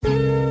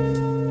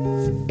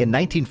In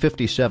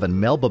 1957,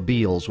 Melba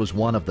Beals was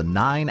one of the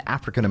 9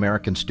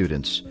 African-American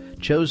students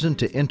chosen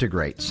to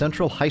integrate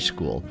Central High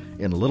School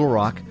in Little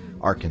Rock,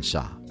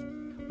 Arkansas.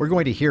 We're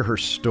going to hear her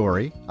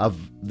story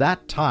of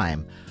that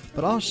time,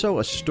 but also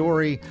a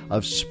story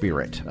of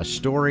spirit, a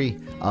story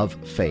of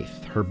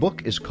faith. Her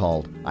book is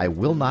called I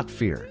Will Not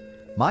Fear,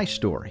 My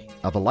Story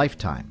of a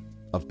Lifetime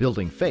of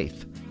Building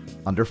Faith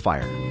Under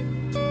Fire.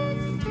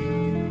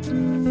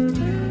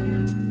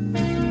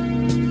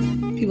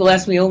 People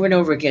ask me over and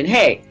over again,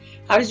 hey,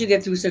 how did you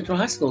get through Central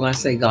High School? And I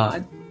say,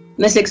 God.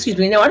 And I say, excuse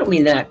me, no, I don't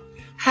mean that.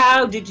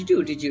 How did you do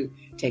it? Did you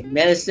take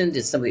medicine?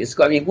 Did somebody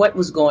escort me? What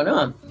was going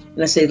on?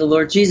 And I say, the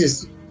Lord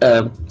Jesus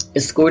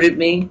escorted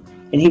me,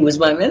 and he was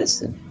my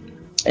medicine.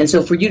 And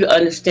so for you to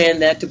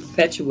understand that, to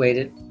perpetuate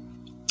it,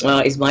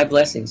 is my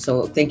blessing.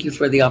 So thank you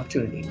for the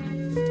opportunity.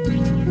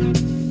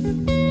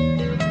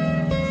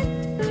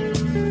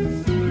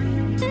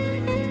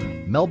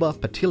 Melba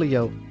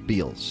Patilio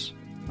Beals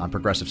on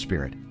Progressive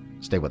Spirit.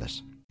 Stay with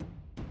us.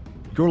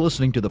 You're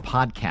listening to the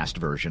podcast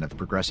version of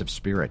Progressive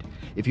Spirit.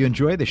 If you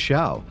enjoy the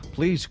show,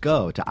 please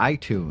go to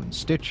iTunes,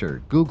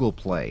 Stitcher, Google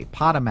Play,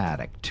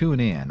 Podomatic,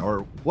 TuneIn,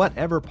 or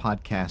whatever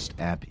podcast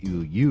app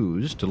you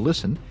use to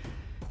listen,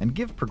 and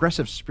give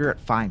Progressive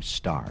Spirit 5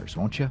 stars,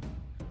 won't you?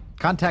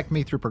 Contact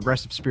me through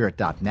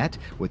progressivespirit.net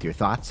with your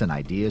thoughts and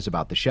ideas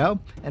about the show,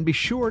 and be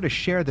sure to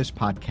share this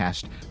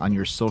podcast on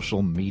your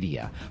social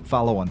media.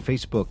 Follow on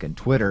Facebook and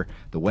Twitter.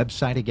 The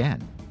website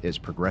again is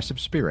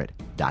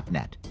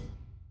progressivespirit.net.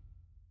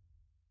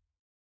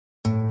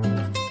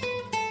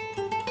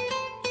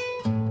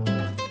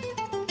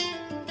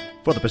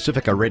 For the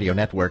Pacifica Radio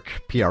Network,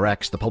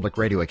 PRX, the Public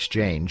Radio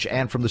Exchange,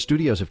 and from the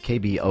studios of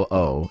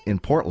KBOO in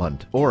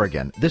Portland,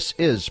 Oregon, this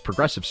is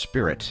Progressive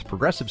Spirit,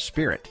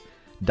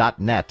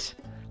 progressivespirit.net.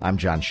 I'm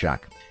John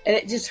Shuck. And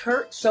it just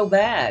hurts so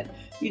bad.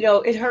 You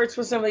know, it hurts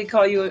when somebody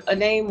call you a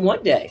name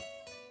one day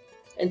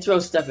and throw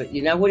stuff at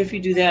you. Now, what if you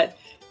do that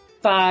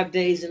 5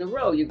 days in a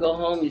row? You go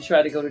home, you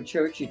try to go to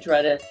church, you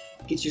try to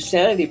get your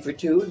sanity for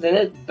 2, then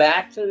it's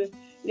back to the,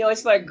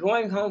 it's like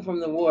going home from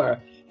the war.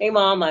 Hey,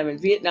 Mom, I'm in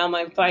Vietnam,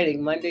 I'm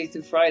fighting Monday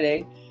through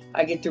Friday.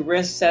 I get to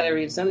rest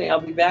Saturday and Sunday.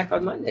 I'll be back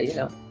on Monday,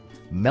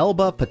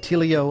 Melba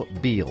Patilio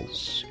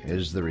Beals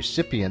is the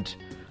recipient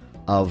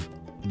of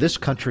this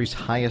country's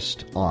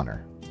highest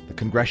honor, the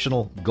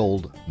Congressional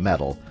Gold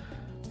Medal,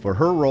 for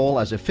her role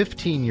as a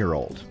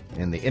 15-year-old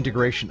in the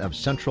integration of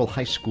Central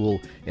High School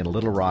in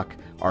Little Rock,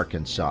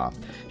 Arkansas.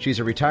 She's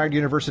a retired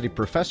university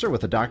professor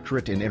with a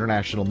doctorate in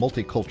international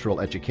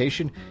multicultural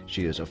education.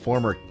 She is a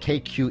former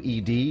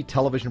KQED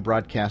television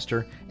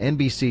broadcaster,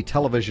 NBC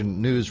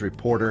television news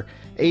reporter,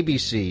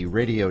 ABC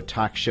radio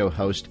talk show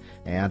host,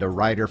 and a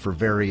writer for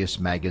various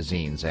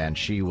magazines. And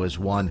she was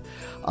one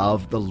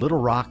of the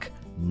Little Rock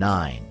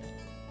 9.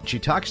 She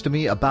talks to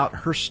me about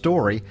her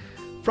story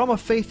from a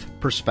faith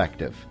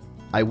perspective.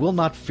 I Will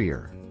Not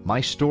Fear, My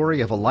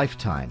Story of a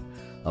Lifetime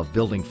of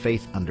Building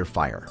Faith Under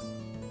Fire.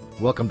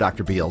 Welcome,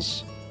 Dr.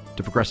 Beals,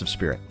 to Progressive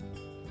Spirit.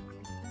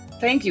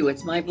 Thank you.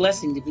 It's my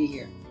blessing to be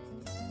here.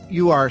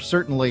 You are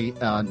certainly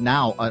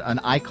now an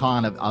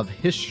icon of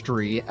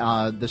history.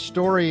 The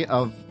story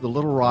of the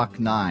Little Rock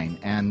 9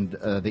 and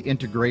the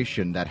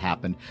integration that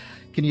happened.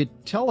 Can you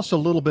tell us a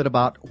little bit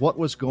about what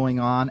was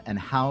going on and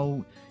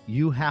how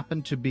you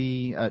happened to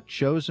be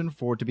chosen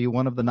to be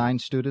one of the 9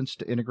 students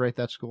to integrate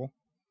that school?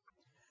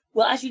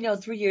 Well, as you know,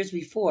 3 years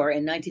before,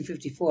 in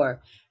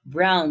 1954,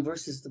 Brown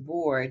versus the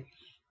board,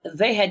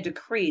 they had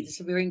decreed, the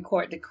Supreme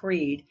Court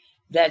decreed,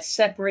 that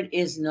separate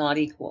is not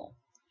equal.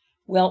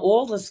 Well,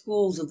 all the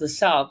schools of the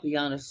South,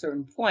 beyond a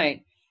certain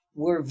point,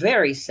 were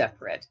very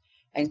separate.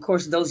 And, of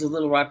course, those of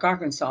Little Rock,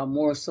 Arkansas,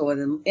 more so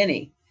than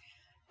any.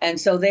 And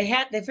so they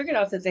figured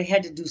out that they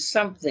had to do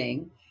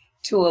something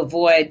to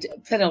avoid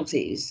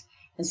penalties.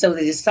 And so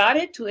they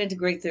decided to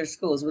integrate their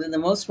schools, but in the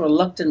most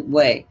reluctant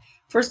way.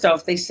 First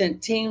off, they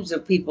sent teams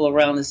of people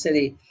around the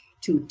city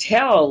to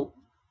tell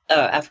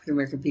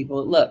African-American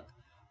people, look,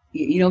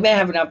 you may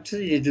have an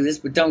opportunity to do this,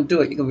 but don't do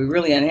it. You're going to be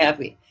really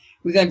unhappy.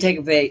 We're going to take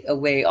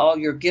away all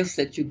your gifts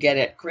that you get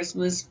at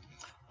Christmas,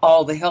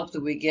 all the help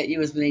that we get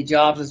you, as many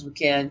jobs as we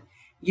can.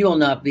 You will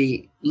not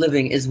be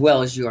living as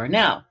well as you are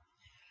now.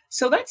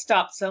 So that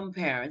stopped some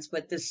parents,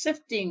 but the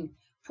sifting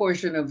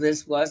portion of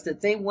this was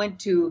that they went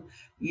to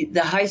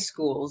the high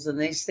schools and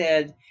they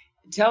said,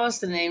 tell us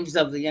the names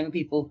of the young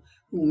people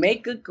who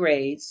make good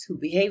grades, who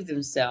behave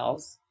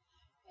themselves,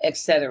 et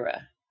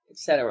cetera,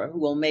 who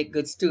will make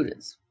good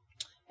students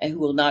and who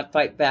will not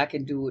fight back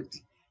and do what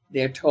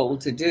they're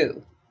told to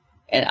do.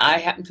 And I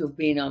happen to have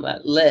been on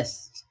that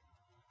list.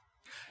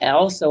 And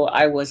also,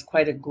 I was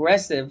quite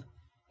aggressive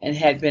and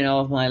had been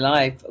all of my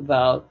life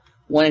about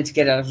wanting to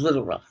get out of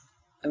Little Rock.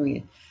 I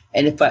mean,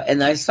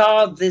 and I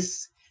saw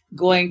this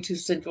going to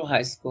Central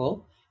High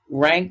School,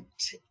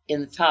 ranked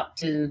in the top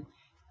 10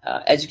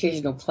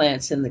 educational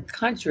plants in the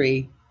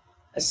country,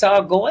 I saw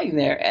going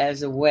there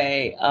as a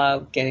way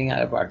of getting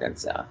out of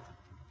Arkansas.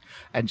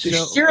 And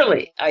so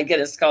surely I get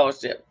a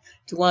scholarship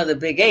to one of the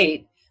Big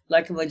 8,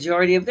 like a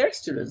majority of their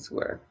students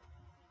were.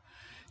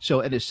 So,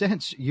 in a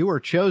sense, you were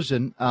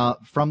chosen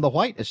from the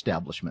white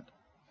establishment.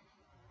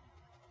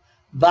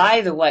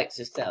 By the white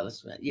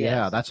establishment, yes.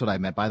 Yeah, that's what I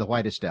meant by the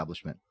white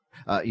establishment.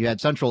 You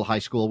had Central High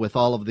School with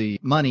all of the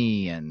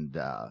money and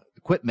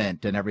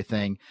equipment and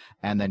everything,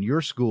 and then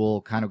your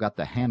school kind of got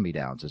the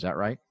hand-me-downs. Is that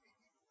right?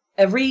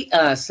 Every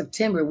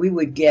September, we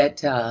would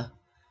get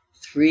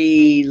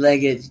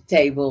three-legged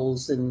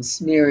tables and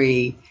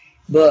smeary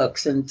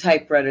books and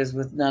typewriters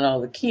with not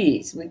all the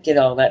keys. We'd get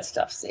all that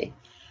stuff, see.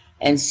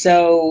 And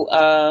so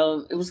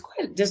it was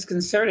quite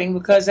disconcerting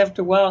because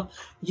after a while,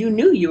 you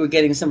knew you were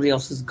getting somebody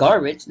else's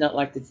garbage, not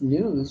like it's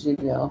news, you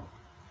know.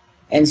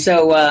 And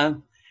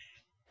so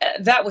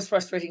that was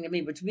frustrating to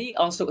me. But to me,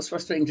 also, it was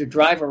frustrating to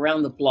drive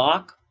around the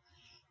block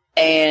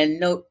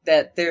and note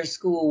that their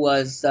school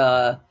was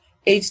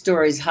 8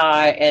 stories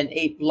high and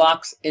 8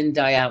 blocks in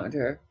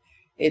diameter.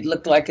 It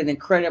looked like an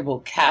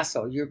incredible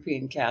castle,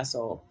 European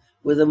castle,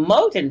 with a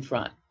moat in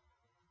front.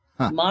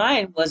 Huh.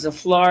 Mine was a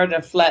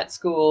Florida flat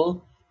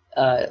school,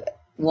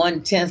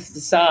 1/10 the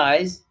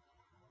size,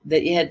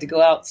 that you had to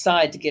go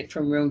outside to get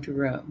from room to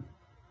room.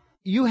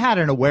 You had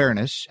an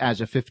awareness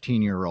as a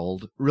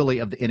 15-year-old, really,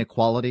 of the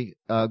inequality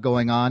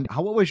going on.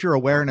 What was your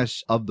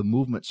awareness of the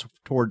movements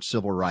towards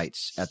civil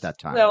rights at that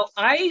time? Well,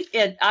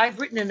 I've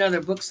written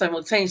another book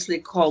simultaneously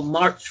called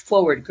March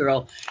Forward,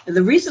 Girl. And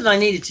the reason I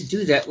needed to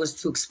do that was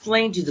to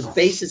explain to you the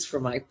basis for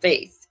my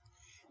faith.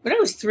 When I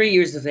was 3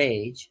 years of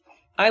age,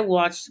 I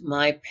watched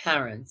my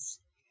parents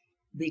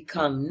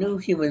become new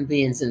human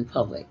beings in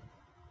public.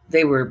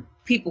 They were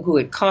people who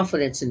had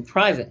confidence in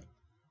private,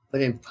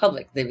 but in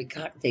public,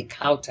 they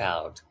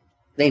kowtowed.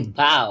 They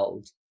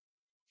bowed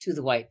to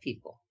the white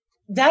people.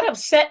 That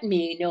upset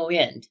me no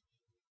end.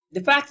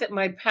 The fact that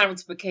my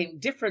parents became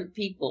different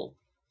people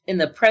in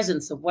the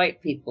presence of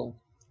white people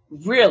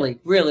really,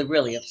 really,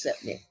 really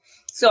upset me.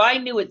 So I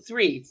knew at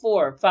 3,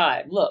 4,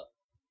 5, look,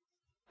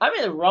 I'm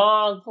in the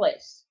wrong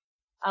place.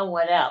 I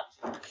went out.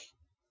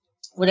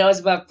 When I was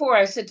about 4,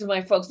 I said to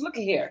my folks, look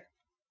here,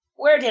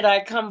 where did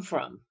I come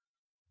from?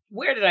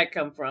 Where did I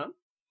come from?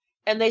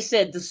 And they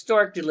said, the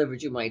stork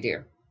delivered you, my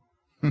dear.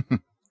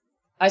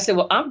 I said,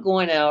 well, I'm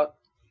going out.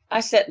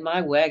 I sat in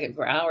my wagon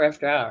for hour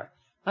after hour.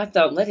 I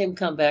thought, let him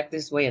come back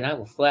this way and I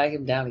will flag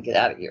him down and get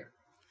out of here.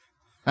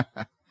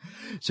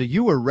 So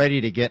you were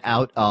ready to get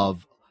out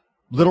of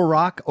Little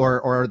Rock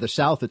or the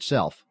South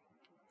itself?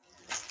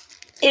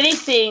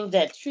 Anything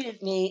that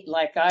treated me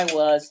like I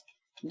was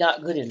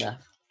not good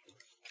enough.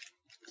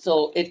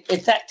 So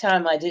at that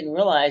time, I didn't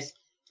realize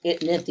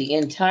it meant the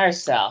entire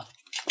South.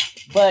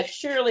 But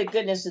surely,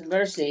 goodness and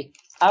mercy,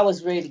 I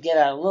was ready to get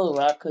out of Little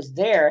Rock because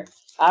there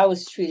I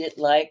was treated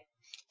like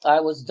I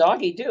was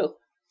doggy do.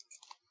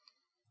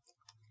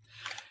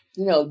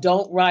 You know,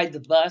 don't ride the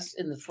bus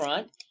in the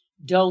front.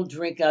 Don't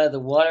drink out of the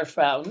water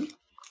fountain.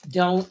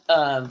 Don't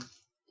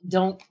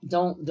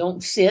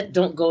sit.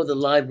 Don't go to the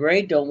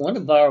library. Don't want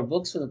to borrow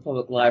books from the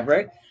public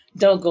library.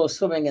 Don't go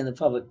swimming in the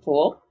public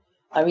pool.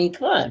 I mean,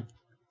 come on.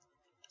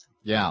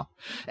 Yeah.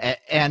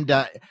 And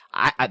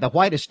the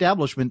white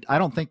establishment, I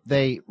don't think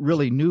they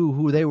really knew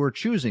who they were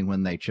choosing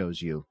when they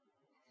chose you.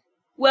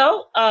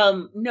 Well,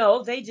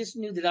 no, they just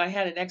knew that I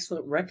had an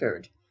excellent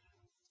record.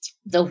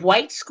 The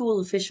white school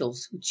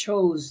officials who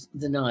chose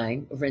the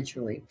 9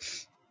 eventually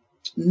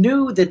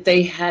knew that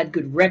they had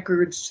good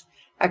records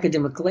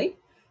academically,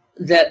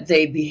 that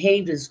they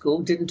behaved in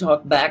school, didn't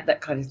talk back,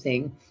 that kind of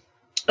thing,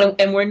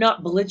 and were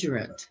not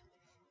belligerent.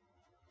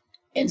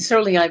 And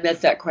certainly I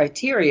met that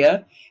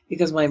criteria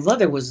because my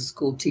mother was a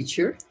school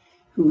teacher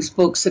who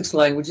spoke 6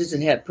 languages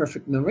and had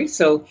perfect memory.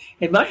 So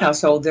in my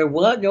household, there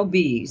were no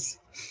B's.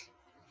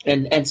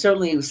 And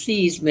certainly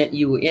C's meant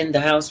you were in the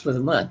house for the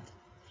month.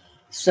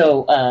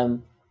 So I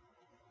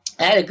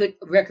had a good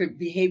record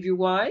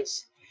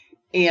behavior-wise,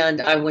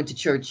 and I went to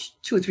church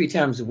 2 or 3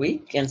 times a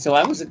week. And so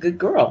I was a good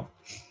girl.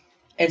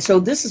 And so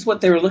this is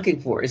what they were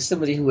looking for, is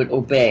somebody who would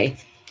obey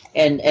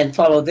and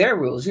follow their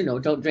rules. You know,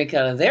 don't drink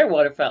out of their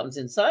water fountains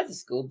inside the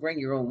school. Bring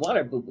your own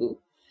water, boo-boo.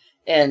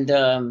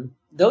 And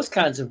those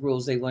kinds of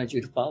rules they wanted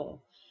you to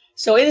follow.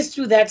 So it is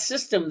through that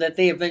system that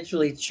they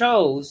eventually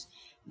chose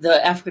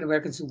the African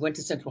Americans who went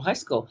to Central High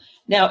School.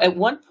 Now, at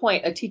one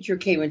point, a teacher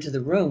came into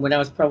the room when I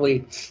was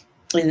probably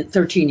in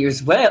 13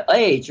 years of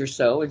age or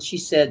so, and she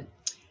said,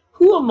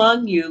 who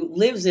among you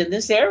lives in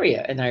this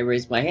area? And I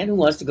raised my hand. Who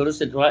wants to go to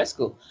Central High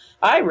School?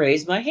 I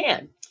raised my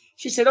hand.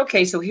 She said,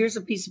 okay, so here's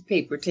a piece of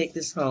paper. Take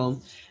this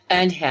home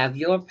and have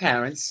your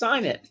parents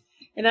sign it.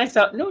 And I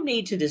thought, no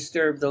need to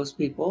disturb those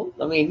people.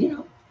 I mean, you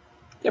know,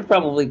 they're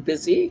probably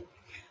busy.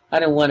 I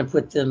don't want to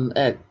put them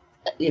at,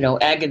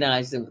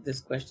 agonize them with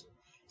this question.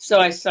 So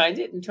I signed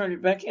it and turned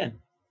it back in.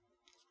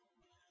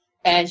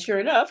 And sure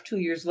enough, 2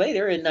 years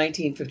later, in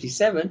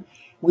 1957,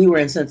 we were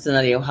in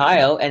Cincinnati,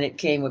 Ohio, and it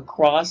came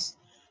across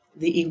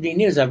the evening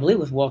news, I believe,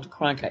 with Walter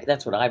Cronkite.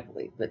 That's what I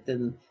believe. But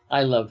then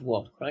I loved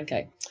Walter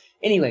Cronkite.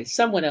 Anyway,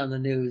 someone on the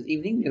news,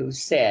 evening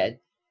news, said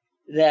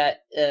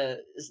that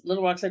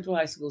Little Rock Central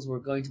High Schools were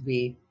going to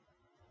be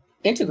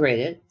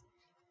integrated,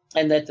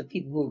 and that the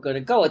people who were going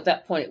to go, at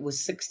that point it was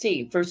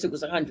 16. First it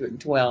was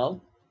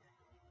 112,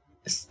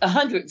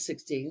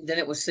 116, then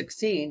it was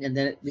 16, and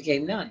then it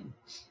became 9.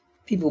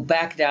 People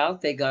backed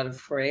out. They got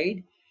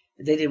afraid.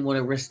 They didn't want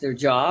to risk their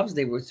jobs.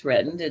 They were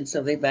threatened, and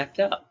so they backed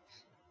out.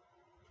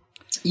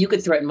 You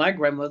could threaten my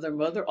grandmother and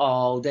mother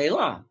all day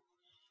long.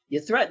 You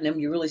threaten them,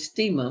 you really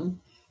steam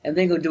them, and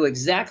they go do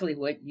exactly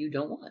what you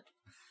don't want.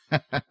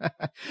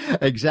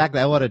 Exactly.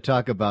 I want to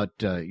talk about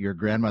your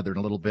grandmother in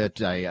a little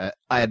bit. I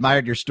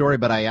admired your story,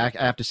 but I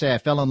have to say I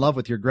fell in love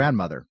with your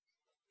grandmother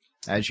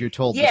as you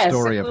told the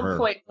story of her. Yes, at one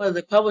point, one of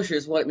the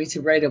publishers wanted me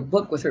to write a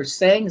book with her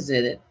sayings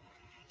in it.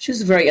 She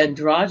was a very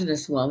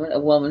androgynous woman, a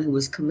woman who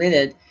was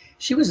committed.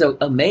 She was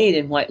a maid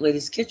in White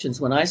Ladies'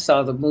 Kitchens. When I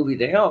saw the movie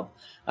The Help,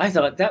 I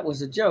thought that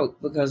was a joke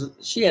because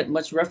she had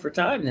much rougher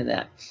time than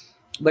that.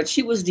 But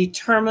she was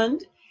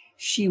determined.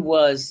 She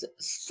was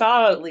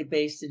solidly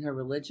based in her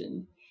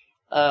religion.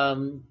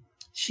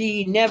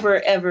 She never,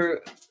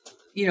 ever,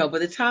 by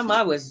the time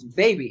I was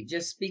baby,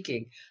 just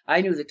speaking,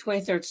 I knew the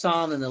 23rd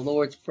Psalm and the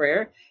Lord's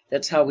Prayer.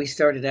 That's how we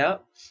started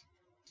out.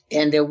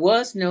 And there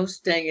was no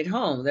staying at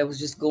home. There was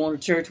just going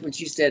to church when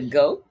she said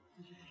go,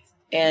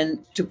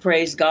 and to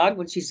praise God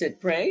when she said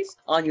praise,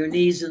 on your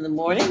knees in the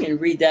morning and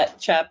read that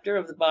chapter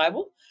of the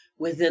Bible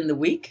within the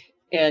week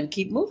and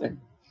keep moving.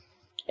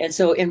 And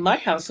so in my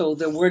household,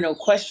 there were no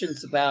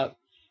questions about,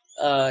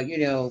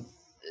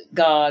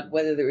 God,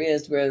 whether there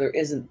is, whether there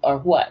isn't, or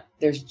what.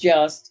 There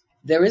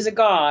is a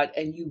God,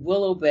 and you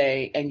will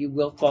obey, and you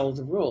will follow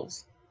the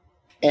rules.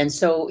 And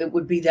so it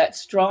would be that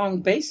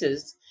strong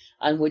basis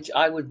on which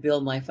I would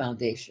build my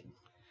foundation.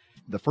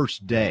 The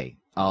first day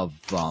of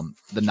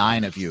the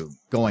 9 of you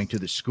going to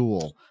the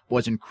school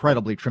was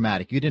incredibly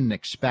traumatic. You didn't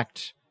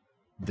expect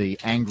the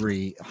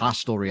angry,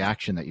 hostile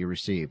reaction that you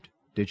received,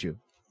 did you?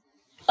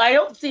 I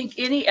don't think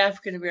any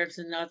African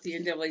American, not the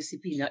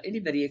NAACP, not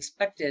anybody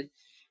expected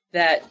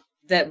that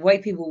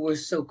white people were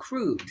so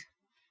crude,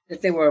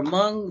 that they were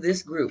among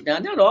this group. Now,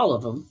 not all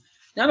of them,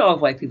 not all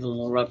white people in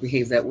Little Rock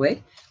behave that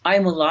way. I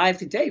am alive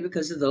today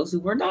because of those who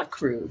were not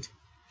crude.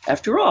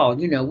 After all,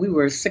 we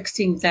were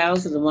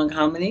 16,000 among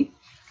how many?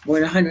 More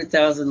than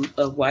 100,000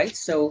 of whites.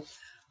 So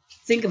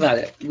think about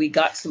it. We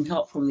got some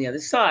help from the other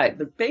side.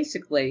 But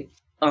basically,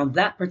 on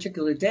that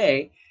particular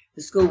day,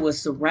 the school was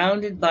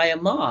surrounded by a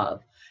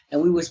mob.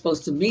 And we were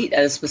supposed to meet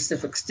at a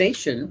specific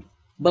station,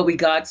 but we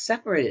got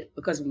separated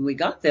because when we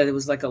got there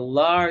was like a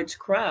large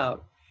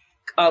crowd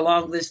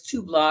along this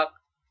 2-block,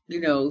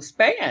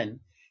 span.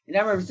 And I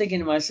remember thinking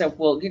to myself,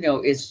 well,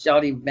 is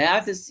Johnny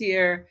Mathis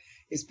here?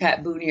 Is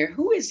Pat Boone here?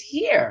 Who is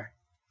here?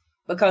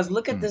 Because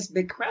look at this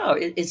big crowd.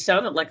 It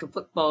sounded like a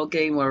football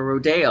game or a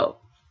rodeo.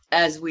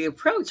 As we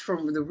approached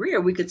from the rear,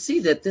 we could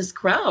see that this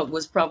crowd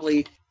was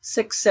probably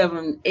 6,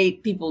 7,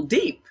 8 people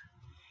deep.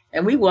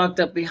 And we walked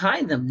up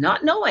behind them,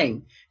 not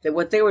knowing that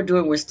what they were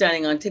doing was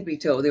standing on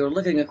tippy-toe. They were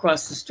looking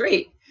across the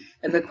street.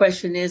 And the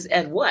question is,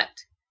 at what?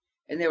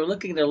 And they were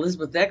looking at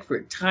Elizabeth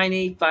Eckford,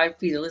 tiny 5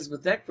 feet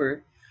Elizabeth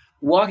Eckford,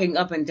 walking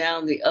up and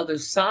down the other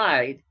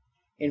side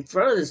in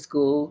front of the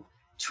school,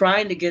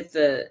 trying to get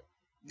the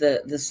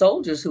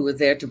soldiers who were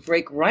there to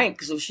break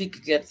rank so she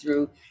could get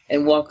through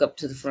and walk up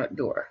to the front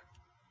door.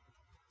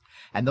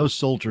 And those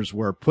soldiers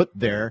were put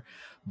there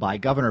by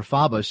Governor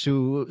Faubus,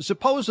 who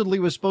supposedly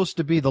was supposed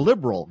to be the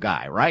liberal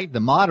guy, right?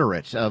 The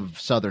moderate of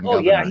Southern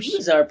governors. Oh, yeah, he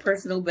was our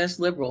personal best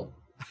liberal.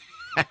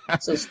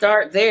 So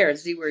start there and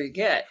see where you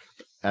get.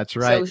 That's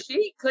right. So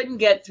she couldn't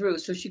get through,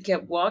 so she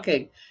kept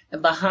walking.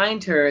 And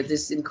behind her,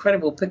 this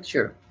incredible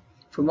picture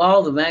from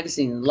all the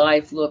magazines,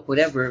 Life, Look,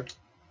 whatever,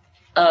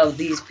 of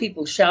these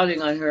people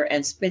shouting on her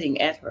and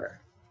spitting at her.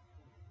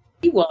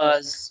 She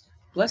was,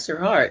 bless her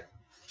heart,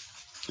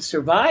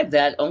 survived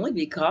that only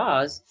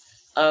because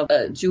of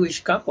a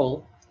Jewish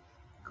couple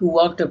who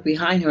walked up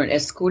behind her and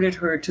escorted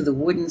her to the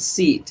wooden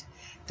seat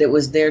that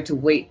was there to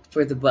wait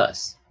for the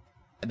bus.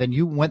 And then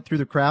you went through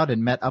the crowd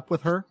and met up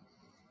with her?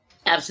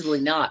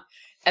 Absolutely not.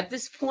 At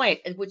this point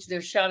at which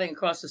they're shouting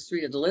across the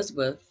street at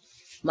Elizabeth,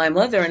 my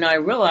mother and I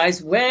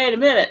realized, wait a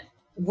minute,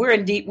 we're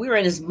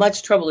in as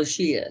much trouble as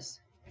she is.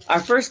 Our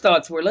first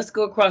thoughts were, let's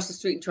go across the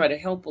street and try to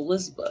help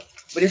Elizabeth.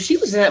 But if she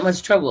was in that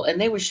much trouble and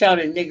they were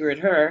shouting nigger at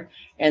her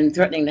and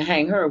threatening to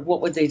hang her,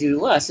 what would they do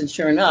to us? And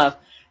sure enough,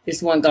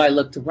 this one guy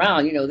looked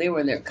around. They were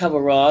in their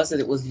coveralls and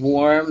it was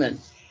warm and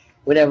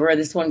whatever. And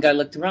this one guy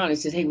looked around and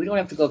said, hey, we don't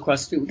have to go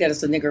across the street. We got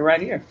us a nigger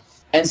right here.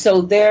 And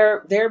so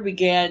there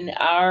began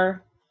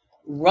our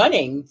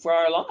running for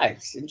our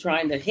lives and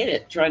trying to hit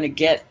it, trying to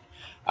get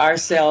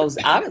ourselves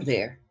out of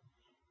there.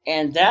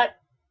 And that,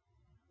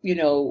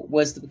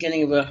 was the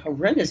beginning of a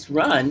horrendous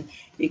run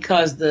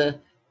because there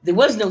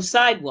was no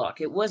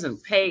sidewalk. It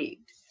wasn't paved.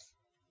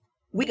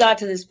 We got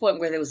to this point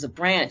where there was a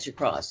branch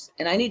across.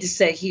 And I need to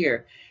say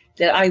here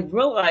that I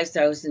realized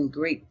I was in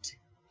great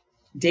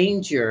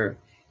danger.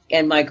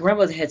 And my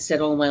grandmother had said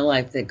all my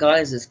life that God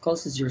is as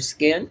close as your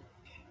skin.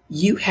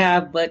 You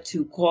have but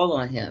to call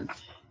on him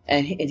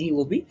and he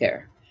will be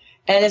there.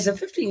 And as a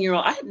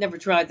 15-year-old, I had never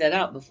tried that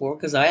out before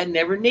because I had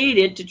never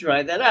needed to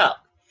try that out.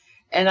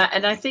 And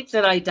I think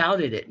that I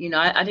doubted it.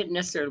 I didn't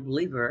necessarily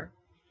believe her.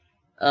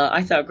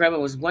 I thought Grandma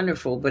was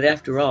wonderful, but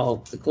after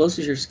all, the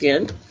closer your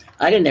skin,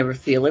 I didn't ever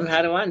feel him.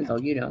 How do I know,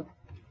 you know?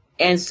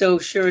 And so,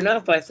 sure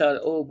enough, I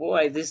thought, oh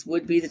boy, this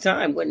would be the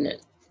time, wouldn't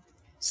it?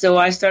 So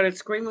I started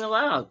screaming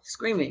aloud,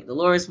 screaming, "The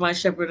Lord is my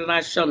shepherd, and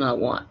I shall not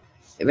want.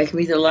 It maketh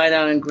me to lie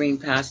down in green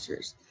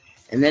pastures."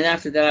 And then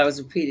after that, I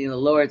was repeating the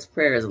Lord's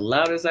Prayer as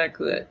loud as I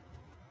could.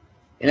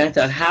 And I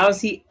thought, how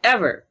is he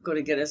ever going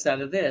to get us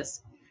out of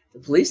this? The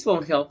police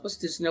won't help us.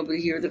 There's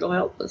nobody here that'll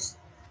help us.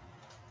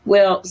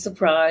 Well,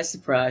 surprise,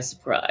 surprise,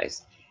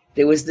 surprise.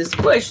 There was this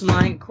bush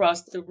lying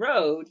across the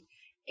road,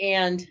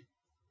 and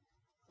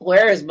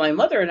whereas my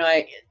mother and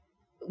I,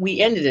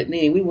 we ended it,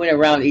 meaning we went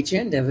around each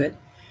end of it,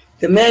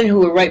 the men who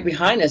were right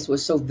behind us were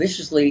so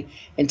viciously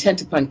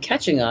intent upon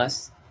catching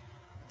us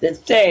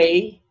that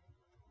they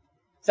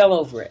fell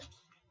over it.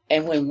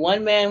 And when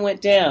one man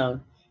went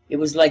down, it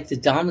was like the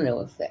domino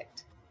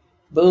effect.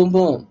 Boom,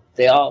 boom,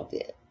 they all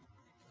did,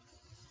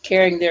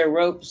 carrying their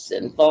ropes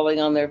and falling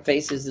on their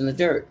faces in the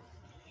dirt.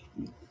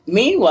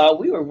 Meanwhile,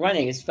 we were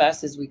running as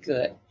fast as we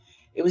could.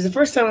 It was the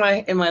first time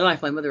in my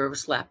life my mother ever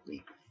slapped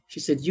me. She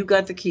said, "You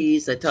got the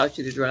keys. I taught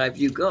you to drive.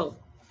 You go."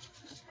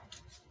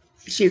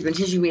 She had been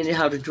teaching me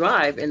how to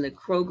drive in the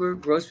Kroger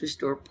grocery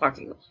store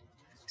parking lot.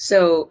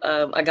 So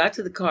I got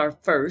to the car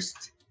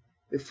first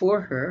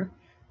before her,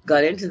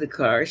 got into the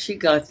car. She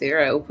got there.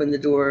 I opened the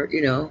door,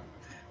 you know,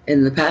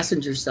 in the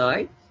passenger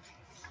side,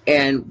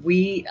 and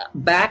we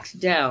backed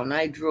down.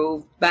 I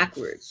drove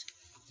backwards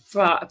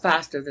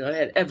faster than I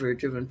had ever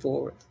driven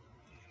forward.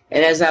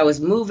 And as I was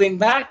moving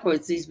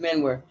backwards, these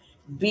men were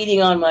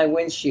beating on my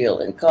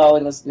windshield and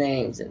calling us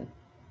names and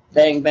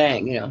bang,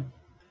 bang, you know.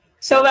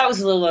 So that was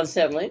a little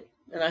unsettling.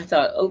 And I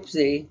thought,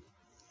 oopsie,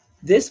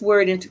 this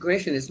word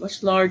integration is a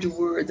much larger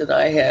word than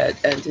I had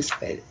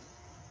anticipated.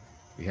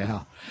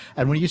 Yeah.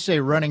 And when you say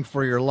running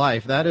for your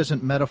life, that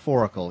isn't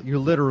metaphorical. You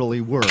literally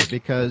were,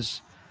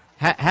 because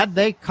had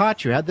they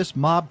caught you, had this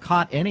mob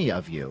caught any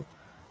of you,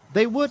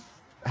 they would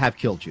have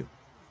killed you.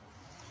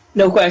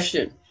 No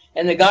question.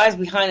 And the guys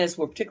behind us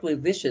were particularly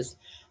vicious.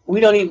 We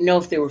don't even know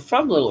if they were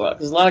from Little Rock,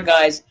 because a lot of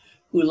guys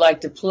who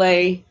like to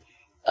play,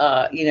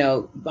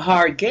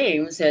 hard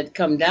games had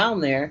come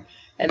down there,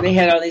 and they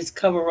had all these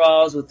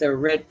coveralls with their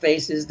red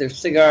faces, their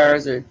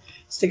cigars or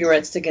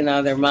cigarettes sticking out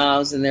of their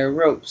mouths, and their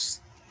ropes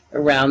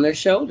around their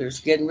shoulders,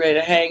 getting ready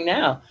to hang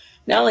now.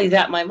 Not only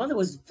that, my mother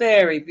was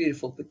very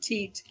beautiful,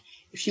 petite.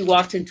 If she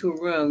walked into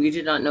a room, you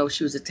did not know if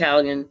she was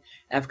Italian,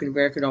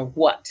 African-American, or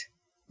what.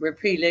 Very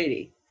pretty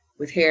lady,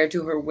 with hair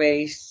to her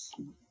waist,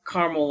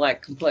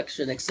 caramel-like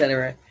complexion,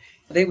 etc.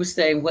 They were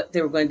saying what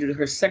they were going to do to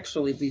her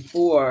sexually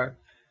before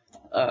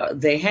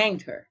they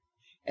hanged her.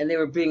 And they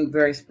were being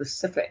very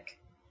specific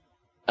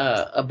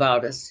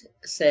about us,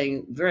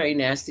 saying very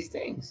nasty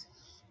things.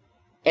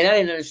 And I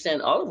didn't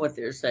understand all of what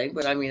they were saying,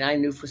 but I mean, I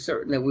knew for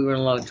certain that we were in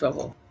a lot of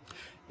trouble.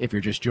 If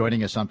you're just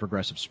joining us on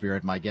Progressive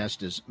Spirit, my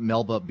guest is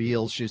Melba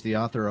Beals. She's the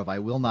author of I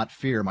Will Not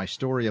Fear, My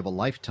Story of a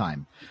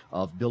Lifetime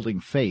of Building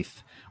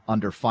Faith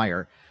Under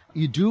Fire.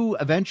 You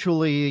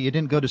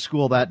didn't go to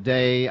school that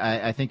day.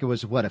 I think it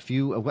was,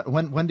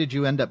 when did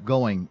you end up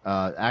going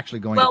to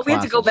classes? Well, we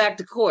had to go back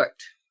to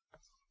court.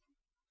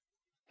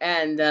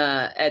 And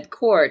at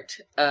court,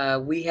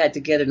 we had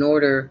to get an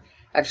order.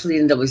 Actually,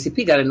 the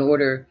NAACP got an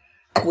order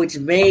which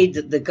made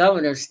the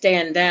governor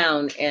stand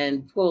down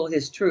and pull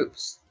his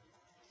troops.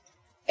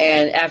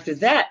 And after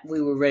that,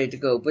 we were ready to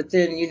go. But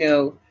then, you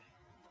know,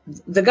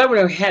 the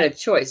governor had a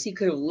choice. He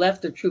could have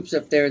left the troops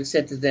up there and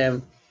said to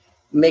them,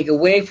 make a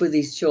way for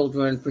these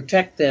children,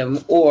 protect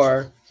them,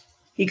 or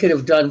he could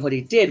have done what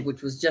he did,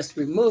 which was just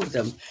remove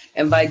them.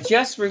 And by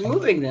just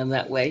removing them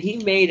that way,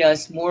 he made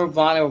us more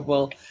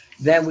vulnerable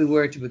than we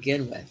were to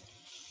begin with.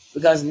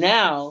 Because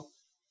now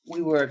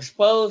we were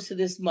exposed to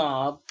this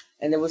mob,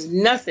 and there was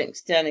nothing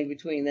standing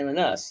between them and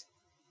us.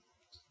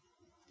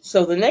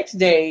 So the next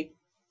day,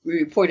 we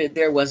reported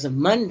there was a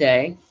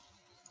Monday,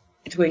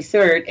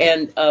 23rd,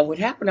 and what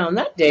happened on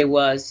that day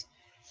was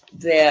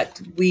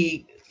that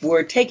we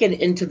were taken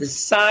into the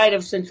side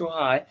of Central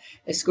High,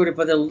 escorted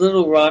by the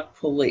Little Rock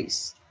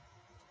police,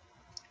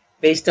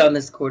 based on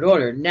this court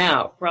order.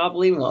 Now,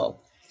 problemo,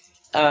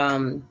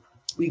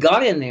 we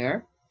got in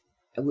there,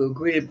 and we were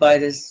greeted by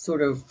this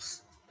sort of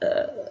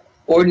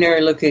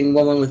ordinary-looking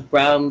woman with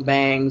brown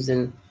bangs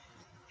and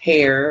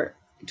hair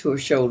to her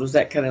shoulders,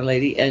 that kind of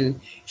lady, and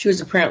she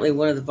was apparently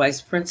one of the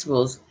vice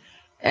principals.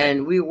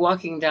 And we were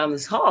walking down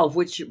this hall,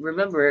 which,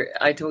 remember,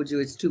 I told you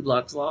it's 2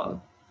 blocks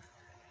long.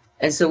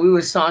 And so we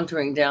were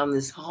sauntering down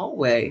this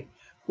hallway,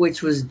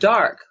 which was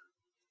dark,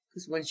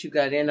 because once you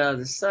got in out of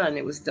the sun,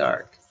 it was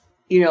dark.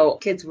 You know,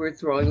 kids were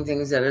throwing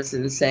things at us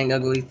and saying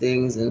ugly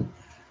things and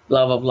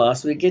blah, blah, blah.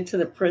 So we get to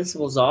the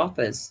principal's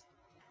office.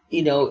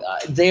 You know,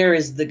 there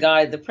is the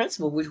guy, the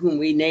principal, with whom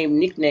we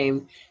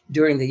nicknamed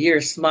during the year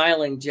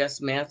Smiling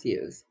Jess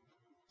Matthews,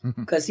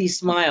 because he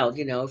smiled.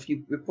 You know, if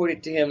you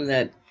reported to him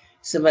that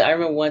somebody, I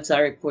remember once I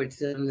reported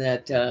to him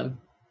that I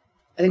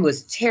think it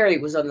was Terry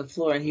was on the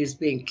floor and he was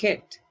being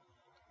kicked.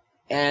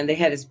 And they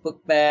had his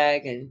book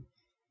bag, and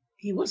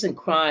he wasn't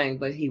crying,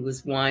 but he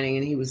was whining,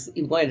 and he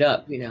wanted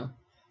up, you know.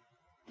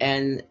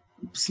 And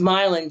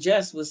Smiling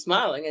Jess was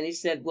smiling, and he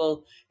said,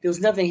 well, there was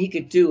nothing he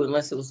could do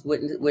unless it was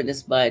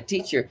witnessed by a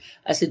teacher.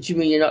 I said, you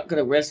mean you're not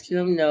going to rescue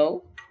him?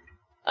 No,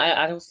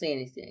 I don't see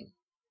anything.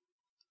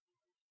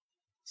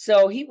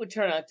 So he would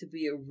turn out to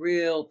be a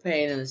real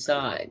pain in the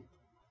side.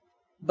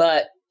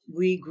 But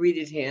we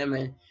greeted him,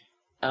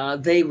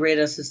 and they read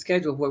us a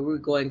schedule where we were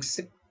going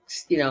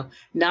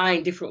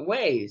 9 different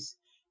ways.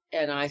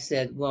 And I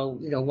said, well,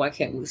 why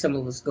can't some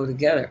of us go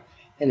together?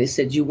 And they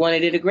said, you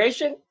wanted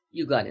integration?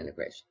 You got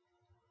integration.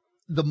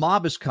 The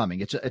mob is coming.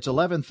 It's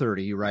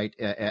 11:30, right?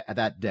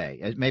 That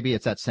day, maybe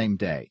it's that same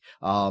day.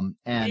 And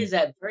it is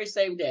that very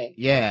same day.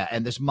 Yeah,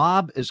 and this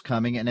mob is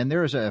coming, and then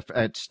there is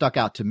it stuck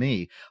out to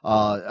me.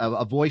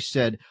 A voice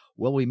said,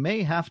 "Well, we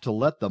may have to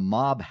let the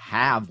mob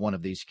have one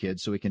of these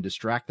kids so we can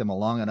distract them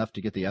long enough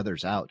to get the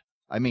others out."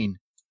 I mean,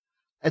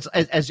 it's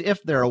as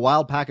if they're a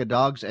wild pack of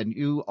dogs, and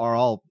you are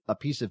all a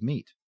piece of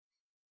meat.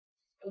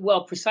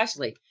 Well,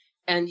 precisely.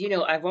 And,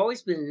 I've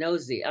always been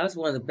nosy. I was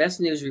one of the best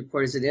news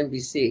reporters at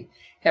NBC,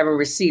 having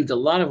received a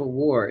lot of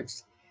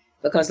awards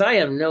because I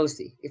am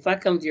nosy. If I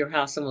come to your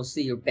house, I'm going to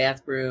see your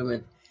bathroom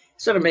and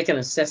sort of make an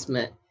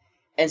assessment.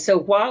 And so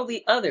while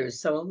the others,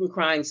 some of them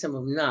crying, some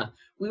of them not,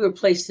 we were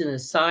placed in a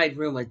side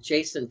room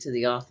adjacent to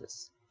the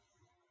office.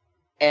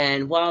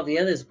 And while the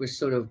others were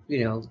sort of,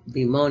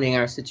 bemoaning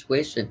our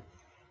situation,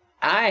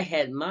 I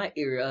had my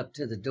ear up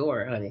to the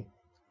door, honey,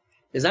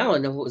 because I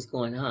don't know what was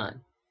going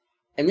on.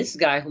 And this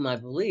guy, whom I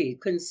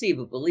couldn't see,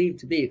 but believed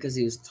to be because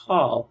he was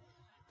tall,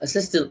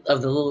 assistant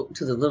of the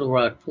Little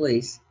Rock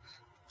police,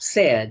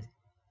 said,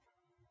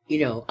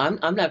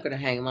 I'm not going to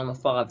hang him. I'm a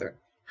father.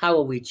 How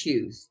will we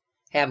choose?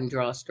 Have him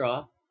draw a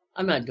straw?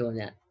 I'm not doing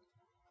that.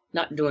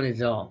 Not doing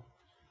it at all.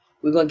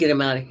 We're going to get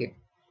him out of here.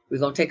 We're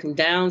going to take him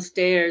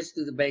downstairs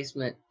through the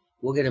basement.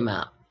 We'll get him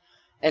out.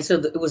 And so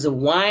it was a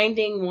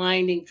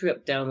winding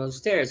trip down those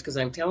stairs because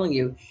I'm telling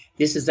you,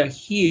 this is a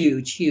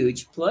huge,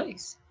 huge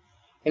place.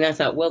 And I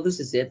thought, well, this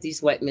is it.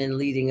 These white men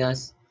leading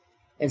us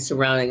and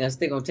surrounding us,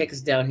 they're going to take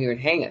us down here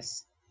and hang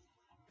us.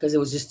 Because it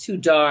was just too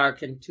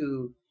dark and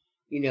too,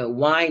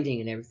 winding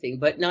and everything.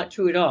 But not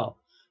true at all.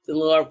 The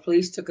Little Rock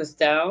police took us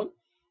down.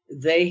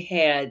 They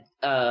had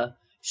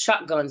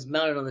shotguns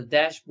mounted on the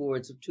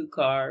dashboards of 2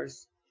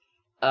 cars.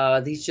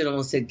 These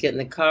gentlemen said, get in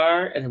the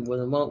car. And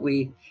the moment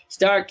we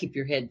start, keep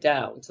your head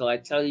down until I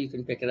tell you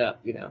can pick it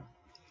up,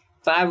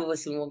 5 of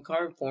us in one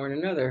car, 4 in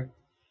another.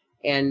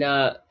 And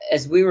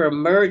as we were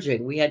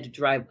emerging, we had to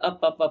drive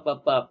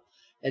up.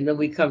 And then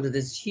we come to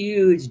this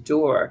huge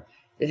door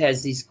that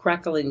has these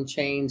crackling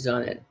chains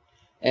on it.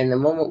 And the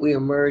moment we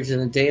emerge in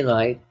the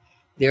daylight,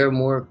 there are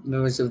more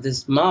members of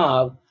this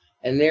mob,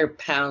 and they're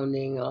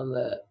pounding on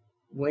the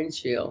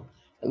windshield.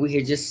 And we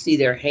could just see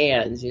their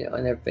hands,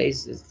 and their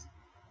faces.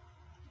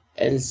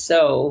 And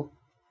so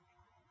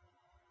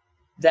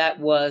that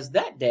was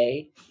that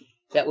day.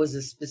 That was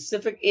a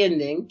specific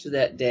ending to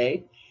that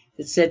day.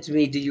 That said to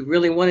me, do you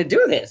really want to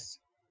do this?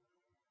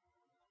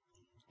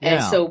 Yeah.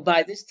 And so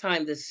by this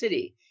time,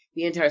 the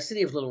entire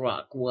city of Little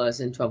Rock was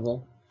in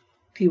trouble.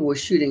 People were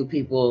shooting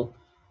people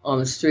on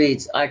the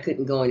streets. I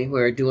couldn't go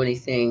anywhere or do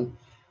anything.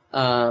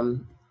 The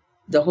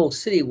whole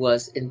city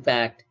was, in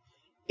fact,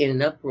 in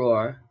an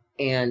uproar.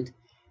 And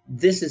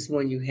this is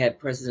when you had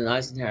President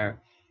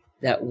Eisenhower.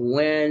 That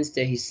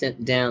Wednesday, he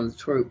sent down the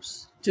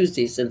troops.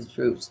 Tuesday, he sent the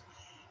troops.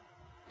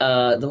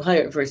 The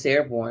 101st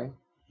Airborne.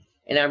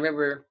 And I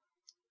remember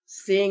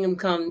seeing them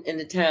come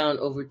into town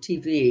over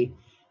TV,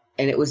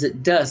 and it was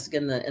at dusk,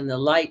 and the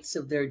lights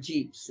of their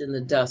Jeeps in the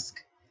dusk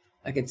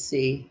I could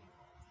see.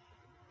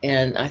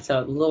 And I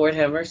thought, Lord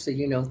have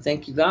mercy,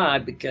 thank you,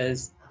 God,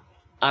 because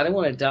I don't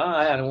want to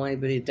die. I don't want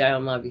anybody to die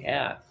on my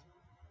behalf.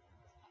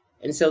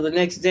 And so the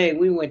next day,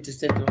 we went to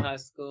Central High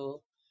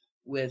School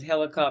with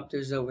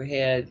helicopters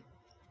overhead,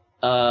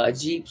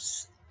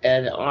 Jeeps,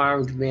 and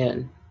armed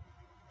men.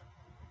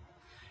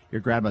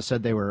 Your grandma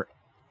said they were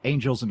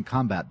angels in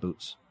combat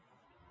boots.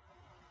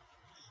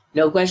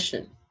 No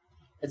question.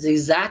 That's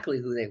exactly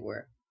who they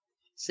were.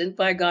 Sent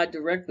by God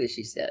directly,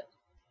 she said.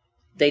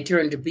 They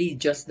turned to be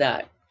just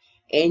that.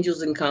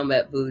 Angels in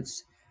combat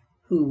boots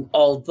who,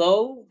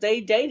 although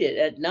they dated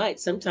at night,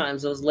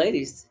 sometimes those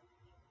ladies,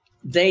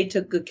 they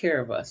took good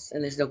care of us.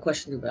 And there's no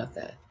question about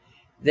that.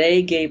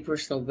 They gave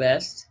personal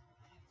best.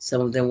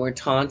 Some of them were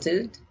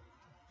taunted.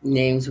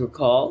 Names were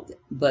called.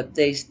 But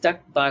they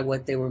stuck by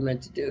what they were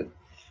meant to do.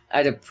 I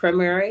had a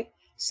primary,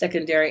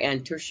 secondary,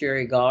 and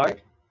tertiary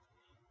guard.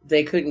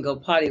 They couldn't go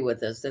potty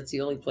with us. That's the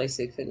only place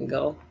they couldn't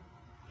go.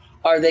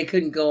 Or they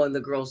couldn't go in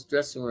the girls'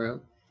 dressing room.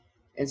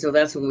 And so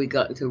that's when we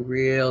got into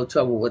real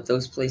trouble with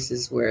those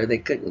places where they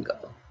couldn't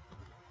go.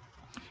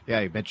 Yeah,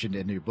 you mentioned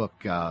in your book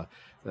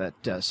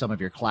that some of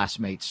your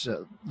classmates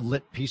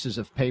lit pieces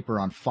of paper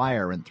on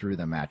fire and threw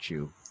them at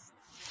you.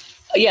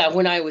 Yeah,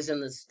 when I was in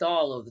the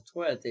stall of the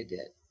toilet, they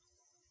did.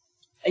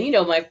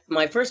 And,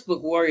 my first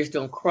book, Warriors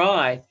Don't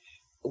Cry,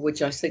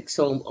 which I think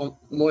sold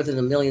more than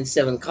 1.7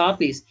 million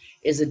copies,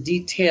 is a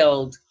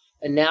detailed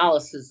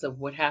analysis of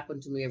what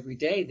happened to me every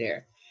day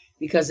there,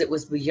 because it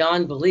was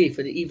beyond belief.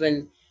 And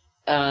even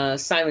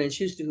Simon &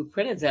 Schuster, who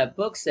printed that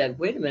book, said,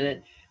 wait a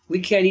minute, we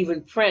can't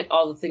even print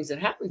all the things that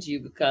happen to you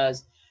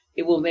because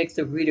it will make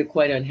the reader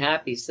quite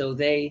unhappy. So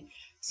they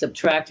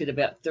subtracted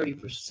about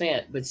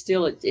 30%, but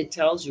still it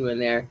tells you in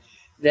there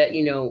that,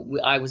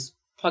 I was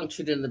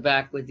punctured in the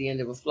back with the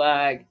end of a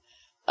flag.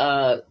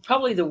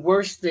 Probably the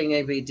worst thing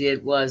anybody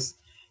did was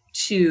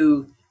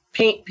to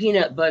paint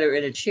peanut butter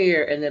in a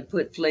chair and then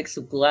put flakes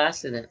of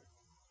glass in it.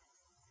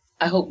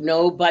 I hope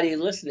nobody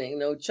listening,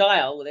 no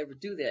child will ever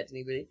do that to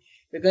anybody,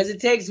 because it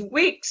takes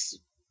weeks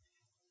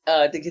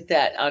to get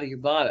that out of your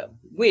bottom.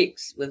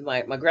 Weeks with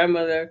my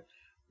grandmother,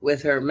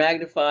 with her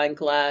magnifying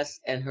glass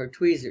and her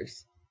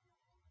tweezers.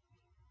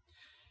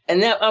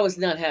 And that I was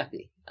not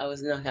happy. I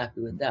was not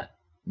happy with that.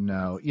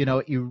 No,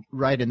 you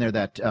write in there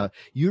that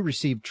you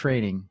received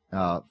training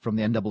from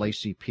the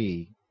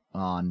NAACP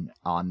on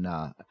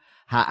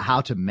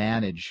how to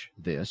manage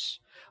this.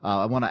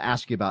 I want to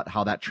ask you about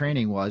how that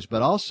training was,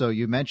 but also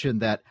you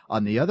mentioned that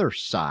on the other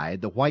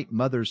side, the White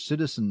Mothers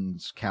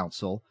Citizens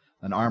Council,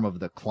 an arm of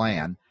the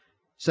Klan,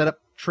 set up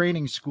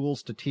training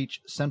schools to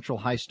teach Central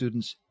High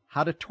students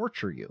how to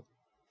torture you.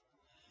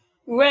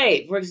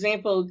 Right. For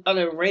example, on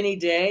a rainy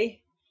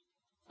day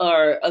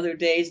or other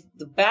days,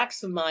 the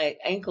backs of my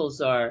ankles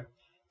are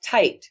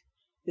tight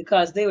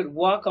because they would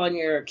walk on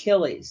your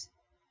Achilles.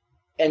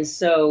 And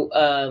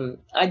so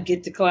I'd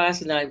get to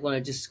class and I'd want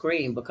to just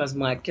scream because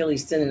my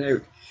Achilles tendon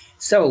hurt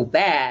so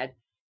bad.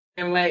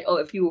 And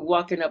if you were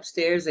walking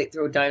upstairs, they'd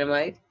throw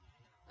dynamite.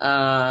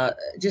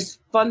 Just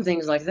fun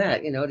things like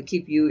that, to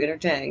keep you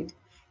entertained.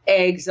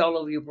 Eggs all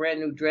over your brand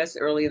new dress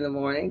early in the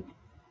morning.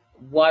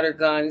 Water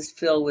guns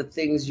filled with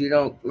things you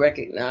don't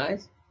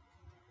recognize.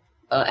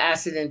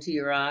 Acid into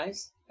your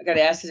eyes. I got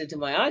acid into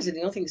my eyes, and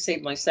the only thing that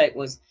saved my sight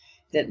was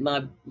that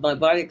my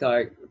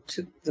bodyguard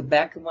took the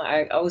back of my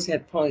eye. I always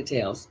had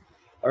ponytails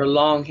or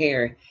long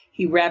hair.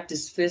 He wrapped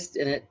his fist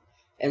in it,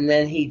 and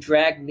then he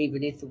dragged me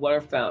beneath the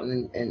water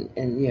fountain,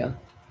 and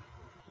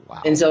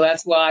Wow. And so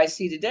that's why I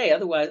see today.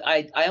 Otherwise,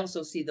 I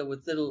also see them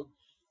with little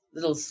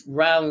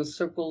round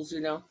circles,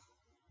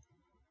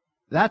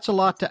 That's a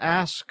lot to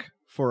ask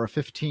for a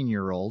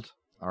 15-year-old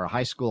or a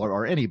high schooler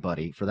or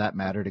anybody, for that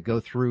matter, to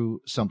go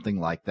through something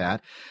like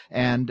that.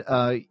 And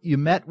you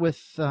met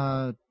with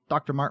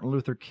Dr. Martin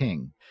Luther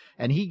King,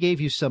 and he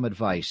gave you some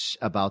advice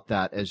about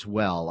that as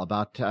well,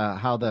 about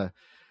how the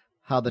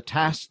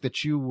task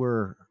that you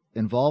were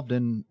involved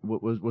in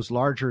was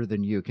larger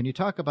than you. Can you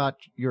talk about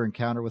your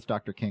encounter with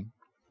Dr. King?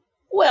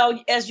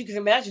 Well, as you can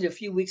imagine, a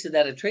few weeks of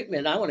that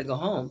treatment, I want to go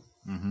home.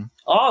 Mm-hmm.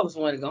 I always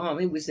wanted to go home.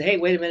 He would say, hey,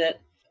 wait a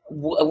minute.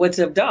 What's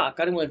up, Doc?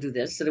 I don't want to do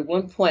this. So at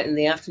one point in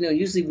the afternoon,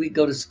 usually we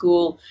go to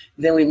school,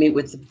 then we meet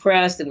with the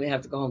press, then we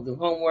have to go home, do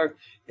homework,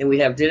 then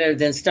we'd have dinner,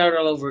 then start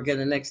all over again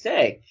the next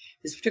day.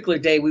 This particular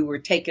day, we were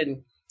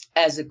taken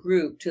as a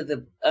group to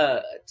the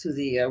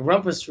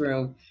rumpus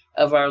room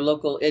of our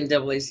local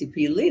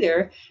NAACP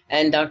leader,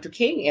 and Dr.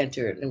 King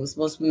entered. It was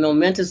the most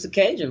momentous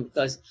occasion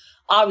because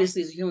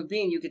obviously as a human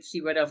being, you could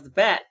see right off the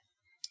bat,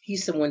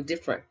 he's someone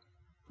different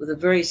with a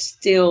very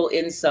still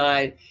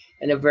inside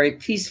and a very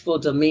peaceful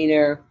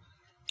demeanor,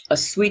 a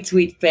sweet,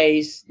 sweet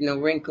face, no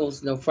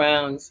wrinkles, no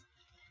frowns.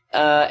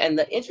 And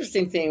the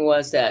interesting thing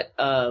was that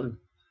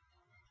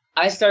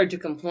I started to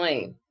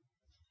complain.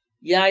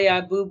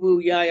 Ya, boo-boo,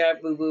 ya,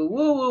 boo-boo,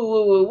 woo, woo,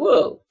 woo, woo,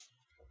 woo.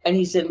 And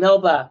he said,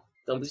 Melba,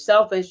 don't be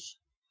selfish.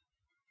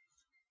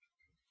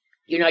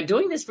 You're not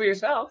doing this for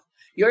yourself.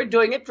 You're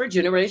doing it for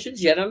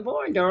generations yet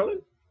unborn,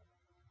 darling.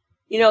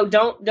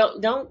 Don't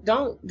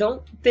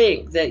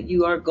think that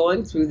you are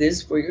going through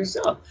this for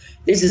yourself.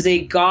 This is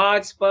a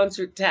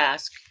God-sponsored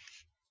task,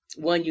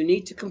 one you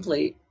need to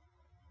complete.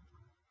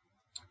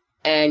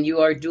 And you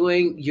are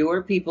doing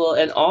your people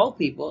and all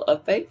people a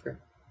favor.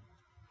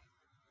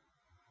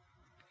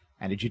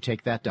 And did you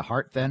take that to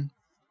heart then?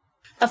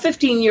 A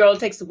 15-year-old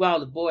takes a while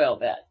to boil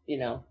that,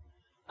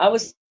 I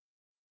was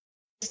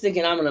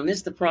thinking I'm going to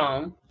miss the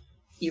prom.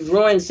 You've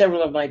ruined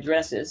several of my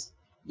dresses.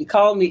 You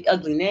call me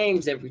ugly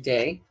names every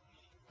day.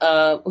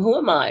 Who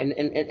am I?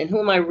 And who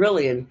am I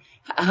really? And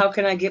how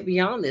can I get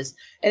beyond this?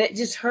 And it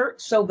just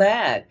hurts so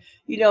bad.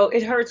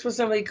 It hurts when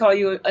somebody call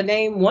you a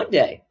name one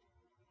day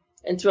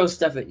and throw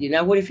stuff at you.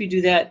 Now, what if you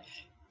do that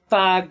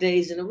 5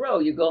 days in a row?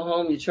 You go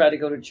home, you try to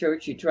go to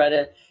church, you try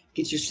to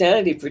get your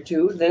sanity for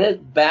 2, then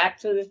it's back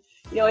to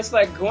it's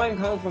like going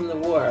home from the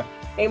war.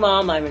 Hey,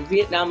 Mom, I'm in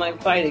Vietnam, I'm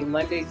fighting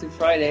Monday through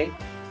Friday.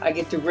 I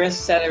get to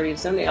rest Saturday and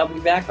Sunday. I'll be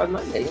back on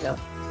Monday,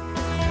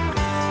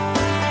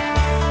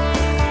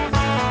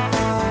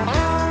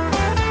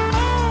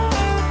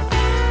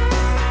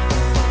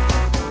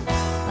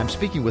 I'm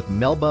speaking with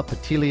Melba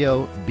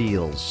Patilio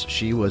Beals.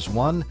 She was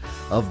one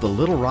of the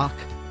Little Rock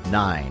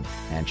Nine,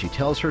 and she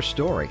tells her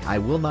story, I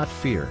Will Not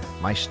Fear,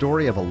 my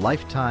story of a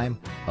lifetime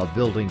of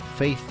building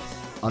faith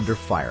under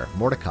fire.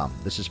 More to come.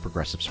 This is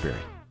Progressive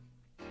Spirit.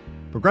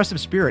 Progressive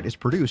Spirit is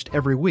produced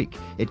every week.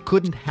 It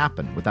couldn't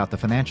happen without the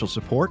financial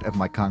support of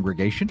my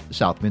congregation,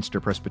 Southminster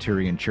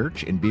Presbyterian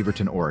Church in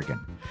Beaverton, Oregon.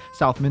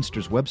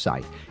 Southminster's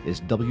website is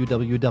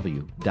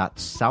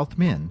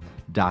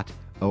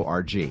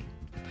www.southmin.org.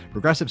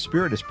 Progressive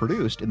Spirit is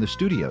produced in the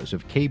studios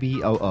of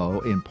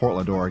KBOO in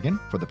Portland, Oregon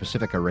for the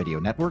Pacifica Radio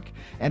Network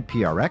and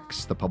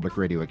PRX, the Public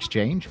Radio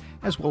Exchange,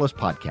 as well as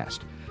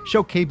podcast.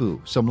 Show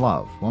KBOO some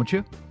love, won't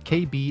you?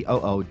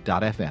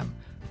 KBOO.FM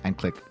and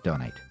click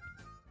donate.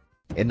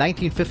 In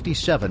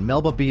 1957,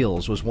 Melba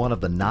Beals was one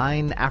of the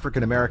 9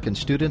 African-American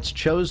students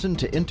chosen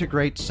to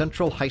integrate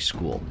Central High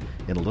School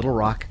in Little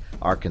Rock,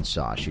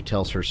 Arkansas. She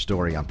tells her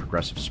story on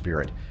Progressive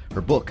Spirit. Her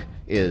book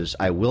is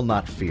I Will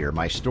Not Fear,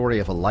 My Story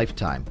of a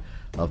Lifetime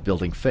of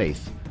Building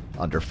Faith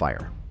Under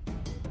Fire.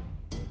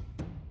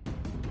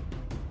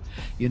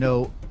 You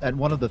know, and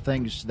one of the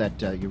things that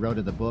you wrote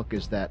in the book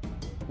is that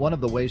one of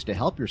the ways to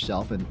help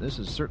yourself, and this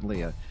is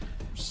certainly a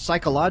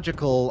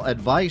psychological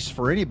advice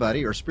for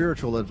anybody or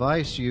spiritual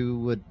advice, you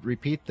would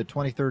repeat the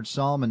 23rd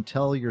Psalm and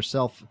tell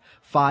yourself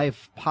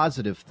 5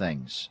 positive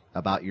things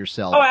about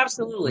yourself. Oh,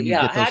 absolutely.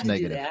 Yeah, I had to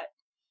do that.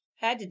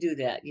 Had to do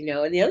that, you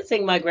know. And the other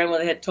thing my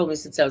grandmother had told me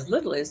since I was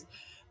little is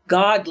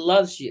God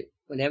loves you.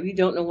 Whenever you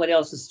don't know what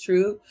else is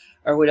true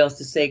or what else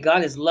to say,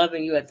 God is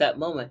loving you at that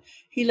moment.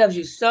 He loves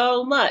you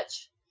so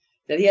much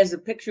that he has a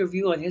picture of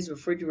you on his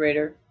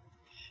refrigerator.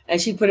 And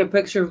she put a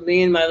picture of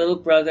me and my little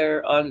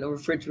brother on the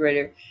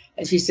refrigerator.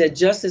 And she said,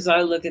 just as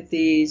I look at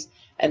these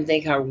and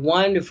think how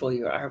wonderful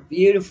you are, how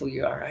beautiful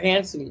you are, how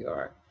handsome you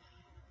are,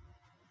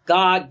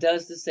 God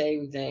does the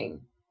same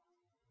thing.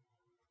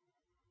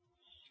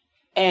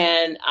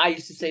 And I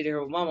used to say to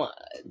her, Mama,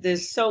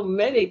 there's so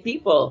many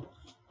people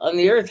on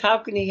the earth. How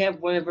can he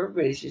have one of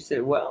everybody? She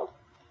said, well,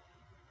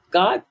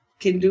 God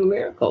can do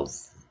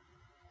miracles.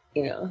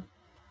 You know,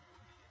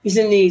 he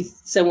doesn't need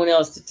someone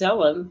else to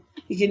tell him.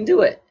 He can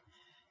do it.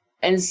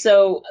 And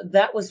so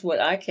that was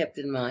what I kept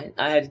in mind.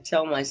 I had to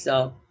tell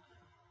myself,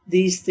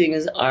 these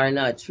things are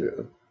not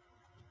true.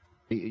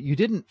 You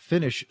didn't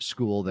finish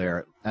school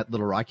there at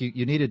Little Rock.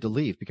 You needed to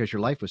leave because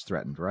your life was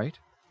threatened, right?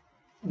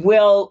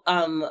 Well,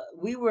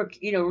 we were,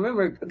 you know,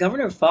 remember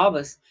Governor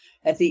Faubus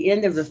at the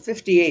end of the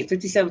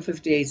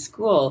 57-58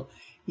 school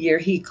year,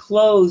 he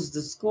closed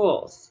the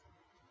schools.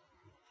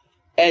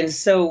 And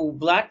so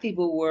Black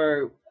people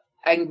were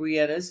angry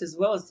at us as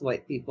well as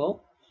white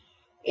people.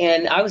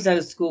 And I was out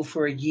of school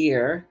for a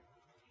year.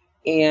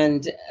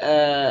 And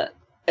at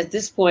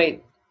this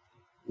point,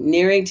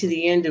 nearing to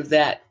the end of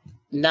that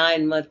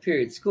 9-month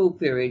period, school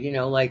period, you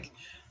know, like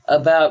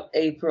about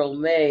April,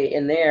 May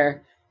in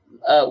there,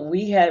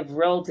 we have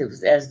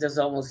relatives, as does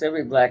almost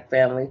every Black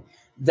family,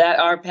 that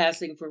are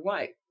passing for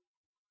white.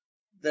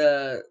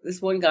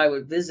 This one guy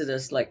would visit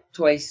us like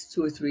twice,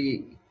 2 or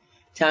 3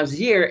 times a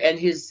year, and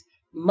his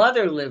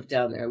mother lived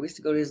down there. We used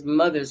to go to his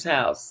mother's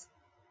house.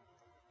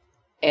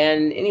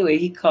 And anyway,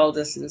 he called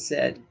us and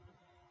said,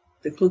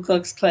 the Ku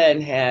Klux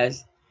Klan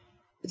has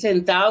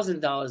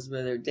 $10,000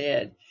 where they're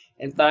dead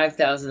and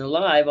 $5,000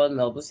 alive on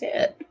Melba's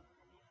head.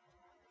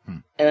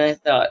 And I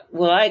thought,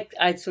 well,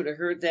 I'd sort of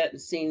heard that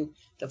and seen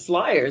the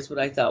flyers, but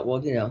I thought,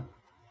 well, you know,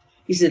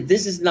 he said,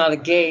 this is not a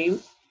game.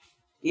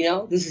 You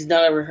know, this is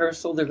not a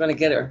rehearsal. They're going to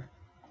get her.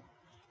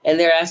 And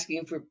they're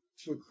asking for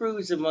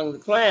crews among the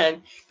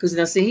Klan because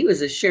now, see, he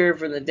was a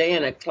sheriff in the day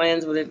and a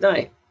Klansman at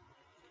night.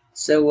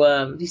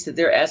 So he said,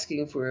 they're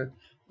asking for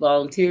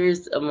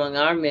volunteers among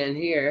our men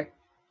here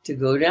to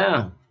go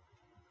down.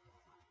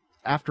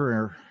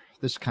 After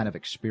this kind of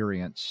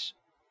experience,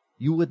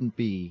 you wouldn't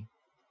be,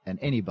 and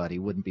anybody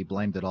wouldn't be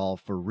blamed at all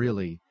for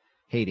really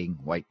hating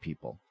white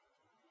people.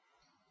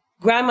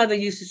 Grandmother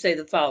used to say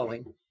the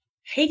following: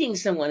 hating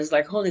someone is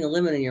like holding a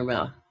lemon in your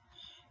mouth.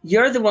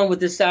 You're the one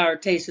with the sour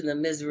taste and the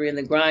misery and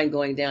the grind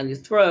going down your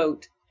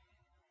throat.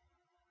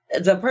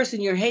 The person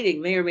you're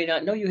hating may or may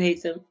not know you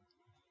hate them.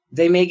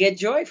 They may get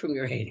joy from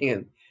your hating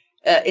them.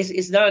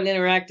 It's not an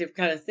interactive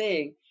kind of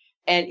thing.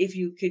 And if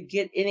you could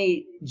get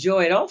any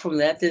joy at all from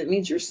that, then it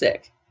means you're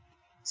sick.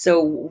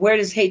 So where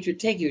does hatred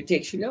take you? It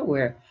takes you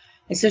nowhere.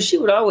 And so she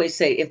would always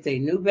say, if they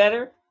knew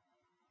better,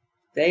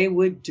 they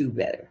would do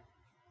better.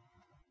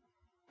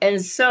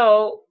 And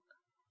so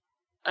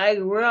I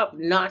grew up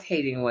not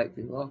hating white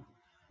people.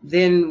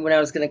 Then when I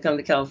was going to come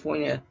to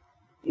California,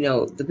 you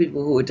know, the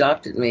people who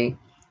adopted me,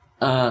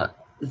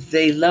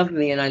 they loved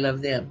me and I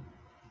loved them.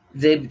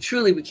 They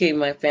truly became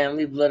my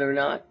family, blood or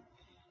not.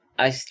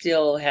 I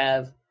still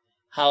have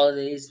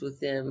holidays with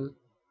them.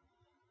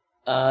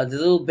 The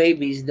little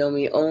babies know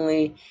me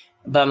only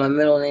by my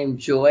middle name,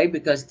 Joy,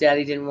 because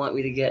Daddy didn't want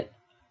me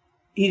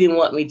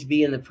to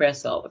be in the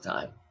press all the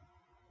time.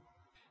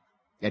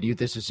 And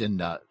this is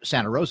in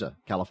Santa Rosa,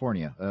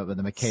 California, the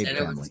McCabe family.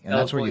 California. And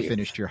that's where you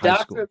finished your high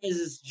school. Dr. and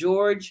Mrs.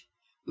 George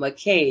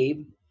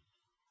McCabe.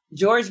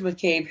 George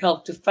McCabe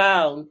helped to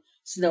found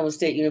Sonoma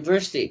State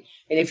University.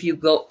 And if you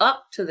go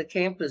up to the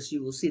campus,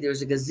 you will see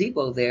there's a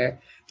gazebo there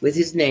with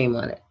his name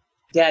on it.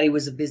 Daddy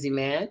was a busy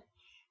man,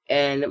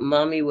 and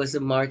Mommy was a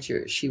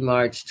marcher. She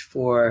marched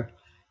for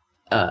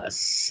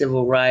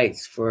civil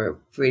rights,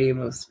 for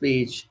freedom of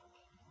speech,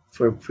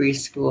 for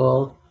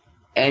preschool,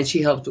 and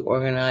she helped to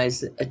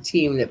organize a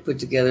team that put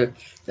together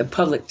the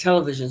public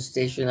television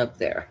station up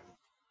there.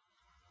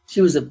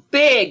 She was a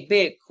big,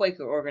 big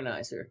Quaker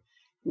organizer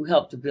who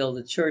helped to build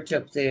a church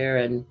up there,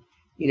 and,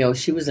 you know,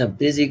 she was a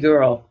busy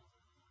girl.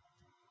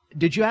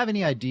 Did you have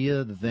any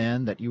idea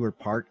then that you were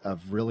part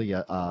of really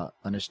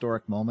an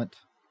historic moment?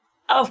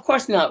 Oh, of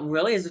course not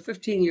really. As a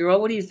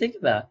 15-year-old, what do you think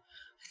about?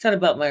 I thought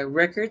about my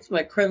records,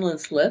 my Kremlin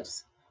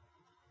slips.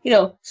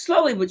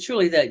 Slowly but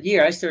surely that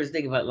year, I started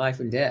thinking about life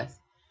and death.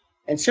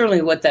 And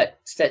certainly what that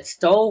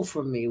stole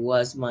from me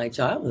was my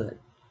childhood.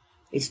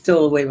 It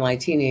stole away my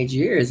teenage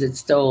years. It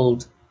stole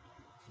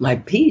my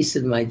peace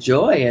and my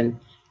joy and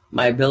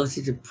my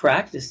ability to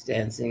practice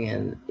dancing.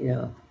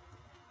 And,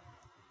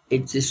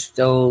 it just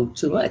stole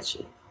too much.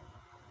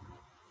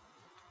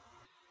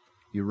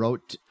 You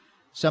wrote,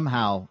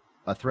 somehow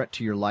a threat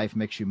to your life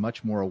makes you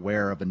much more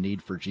aware of a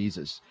need for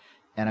Jesus.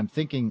 And I'm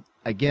thinking,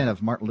 again,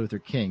 of Martin Luther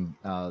King,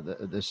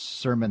 this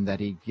sermon that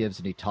he gives,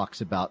 and he talks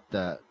about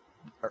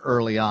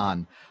early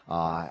on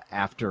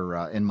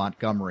after in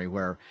Montgomery,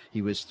 where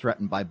he was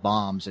threatened by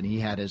bombs, and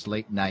he had his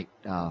late night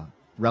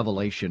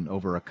revelation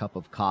over a cup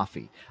of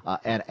coffee.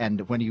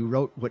 And when you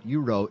wrote what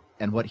you wrote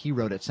and what he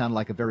wrote, it sounded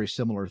like a very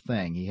similar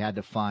thing. He had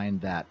to find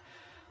that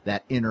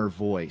inner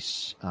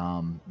voice,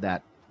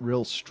 that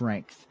real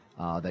strength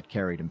that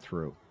carried him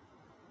through.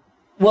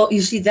 Well,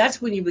 you see,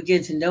 that's when you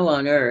begin to know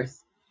on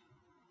earth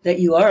that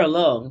you are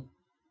alone.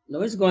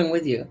 Nobody's going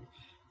with you.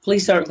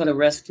 Police aren't going to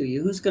rescue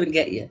you. Who's going to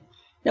get you?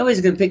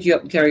 Nobody's going to pick you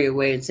up and carry you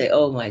away and say,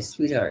 oh, my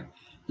sweetheart,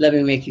 let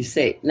me make you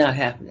safe. Not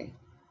happening.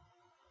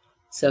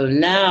 So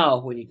now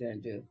what are you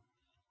going to do?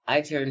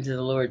 I turned to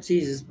the Lord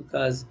Jesus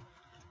because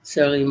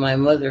certainly my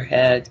mother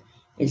had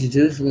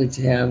introduced me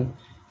to him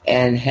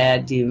and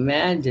had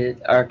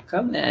demanded or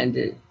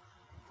commanded,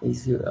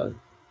 he's in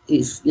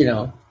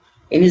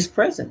his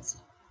presence.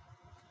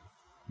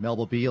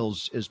 Melba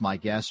Beals is my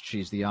guest.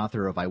 She's the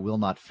author of I Will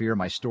Not Fear,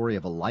 My Story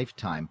of a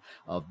Lifetime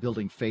of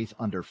Building Faith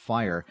Under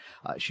Fire.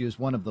 She is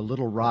one of the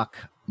Little Rock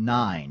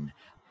Nine.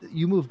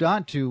 You moved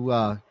on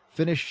to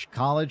finish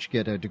college,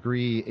 get a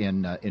degree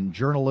in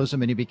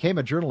journalism, and you became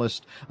a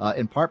journalist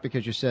in part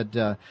because you said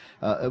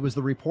it was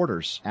the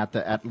reporters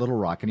at Little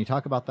Rock. Can you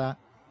talk about that?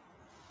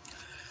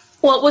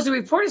 Well, it was the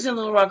reporters in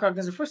Little Rock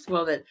because, first of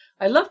all, that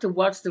I loved to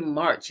watch them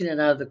march in and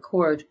out of the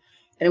court,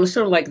 and it was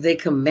sort of like they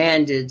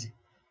commanded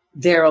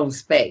their own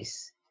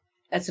space.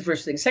 That's the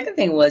first thing. Second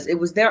thing was, it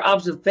was their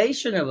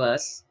observation of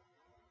us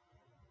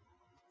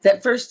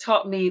that first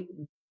taught me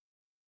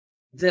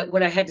that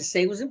what I had to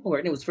say was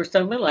important. It was the first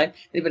time in my life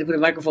anybody put a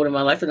microphone in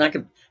my life, and I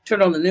could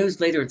turn on the news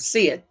later and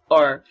see it,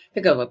 or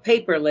pick up a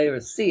paper later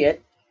and see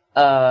it.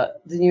 The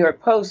New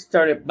York Post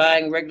started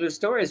buying regular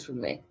stories from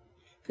me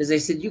because they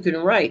said, you can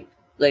write,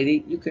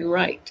 lady, you can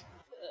write.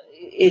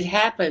 It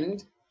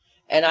happened,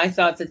 and I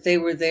thought that they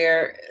were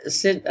there,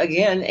 sent,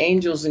 again,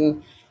 angels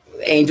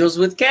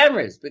with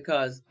cameras,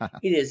 because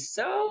it is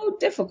so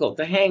difficult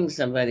to hang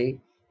somebody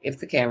if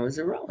the cameras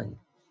are rolling.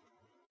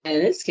 And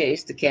in this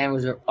case, the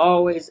cameras are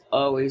always,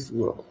 always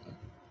rolling.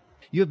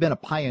 You have been a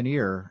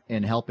pioneer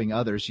in helping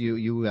others.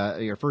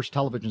 Your first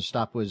television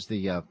stop was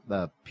the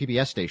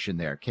PBS station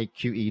there,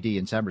 KQED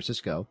in San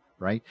Francisco,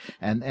 right?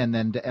 And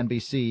then to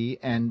NBC,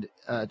 and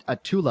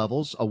at two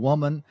levels, a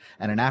woman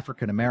and an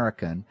African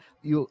American.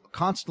 You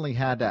constantly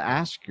had to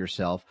ask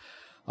yourself,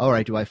 all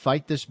right, do I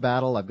fight this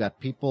battle? I've got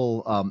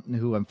people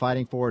who I'm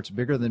fighting for. It's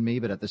bigger than me,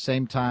 but at the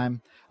same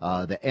time,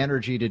 the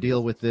energy to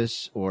deal with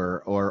this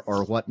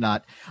or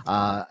whatnot.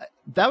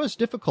 That was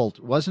difficult,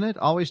 wasn't it?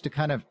 Always to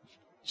kind of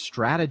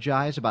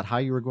strategize about how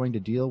you were going to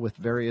deal with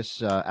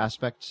various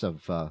aspects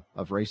of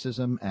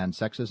racism and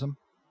sexism.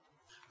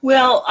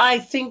 Well, I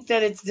think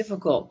that it's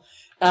difficult.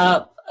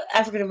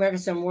 African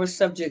Americans are more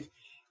subject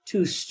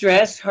to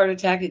stress, heart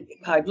attack, and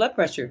high blood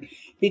pressure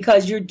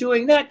because you're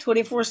doing that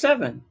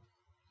 24/7.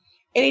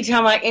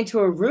 Anytime I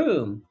enter a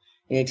room,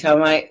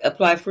 anytime I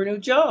apply for a new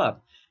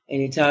job,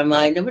 no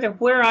matter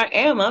where I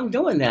am, I'm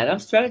doing that. I'm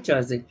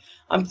strategizing.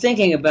 I'm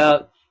thinking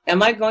about,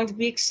 am I going to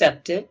be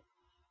accepted?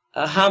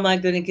 How am I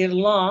going to get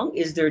along?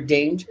 Is there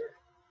danger?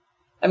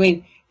 I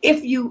mean,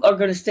 if you are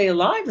going to stay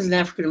alive as an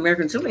African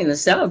American, certainly in the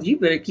South, you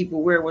better keep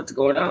aware of what's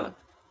going on.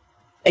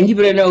 And you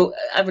better know,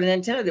 I have an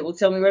antenna that will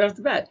tell me right off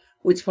the bat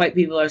which white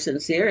people are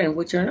sincere and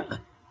which are not.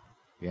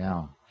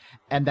 Yeah.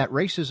 And that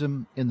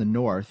racism in the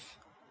North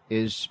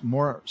is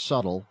more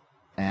subtle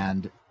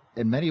and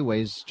in many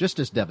ways just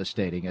as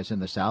devastating as in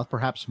the South,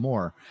 perhaps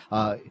more.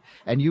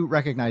 And you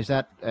recognize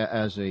that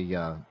as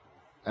a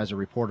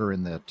reporter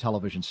in the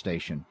television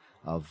station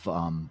of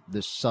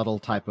this subtle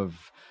type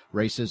of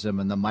racism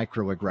and the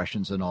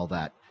microaggressions and all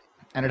that.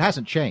 And it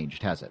hasn't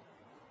changed, has it?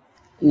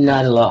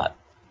 Not a lot.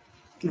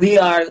 We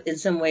are, in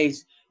some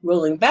ways,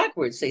 rolling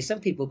backwards, say some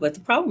people. But the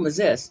problem is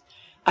this.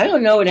 I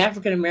don't know an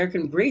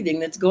African-American breathing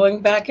that's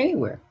going back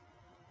anywhere.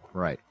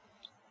 Right.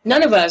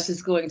 None of us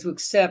is going to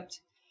accept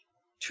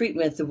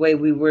treatment the way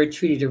we were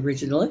treated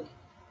originally.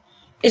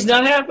 It's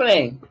not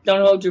happening.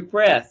 Don't hold your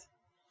breath.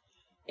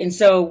 And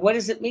so what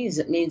does it mean?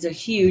 It means a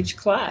huge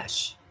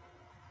clash.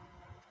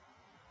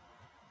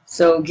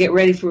 So get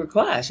ready for a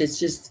clash. It's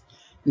just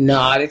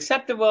not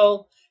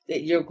acceptable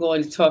that you're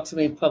going to talk to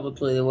me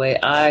publicly the way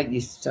I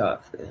used to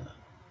talk.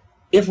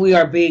 If we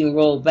are being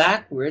rolled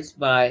backwards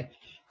by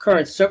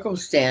current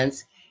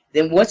circumstance,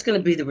 then what's going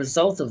to be the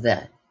result of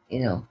that,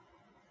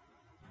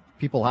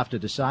 people have to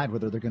decide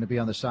whether they're going to be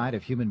on the side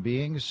of human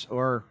beings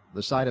or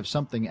the side of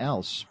something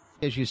else.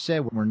 As you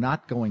say, we're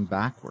not going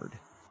backward.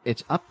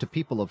 It's up to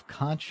people of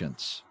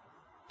conscience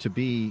to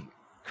be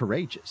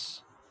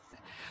courageous.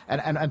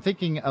 And I'm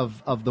thinking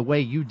of the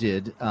way you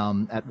did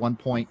at one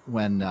point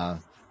when,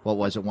 what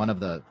was it, one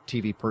of the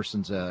TV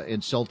persons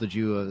insulted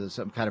you,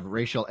 some kind of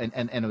racial,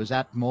 and it was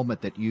that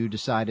moment that you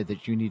decided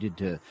that you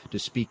needed to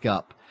speak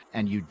up,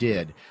 and you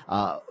did.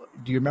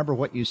 Do you remember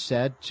what you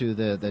said to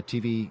the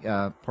TV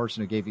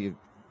person who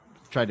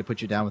tried to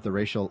put you down with the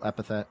racial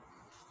epithet?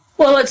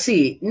 Well, let's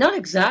see. Not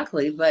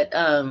exactly, but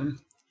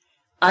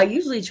I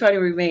usually try to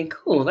remain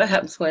cool. That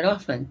happens quite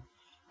often.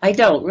 I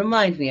don't.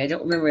 Remind me. I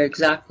don't remember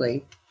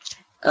exactly.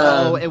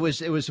 It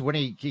was when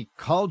he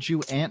called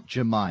you Aunt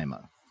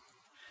Jemima.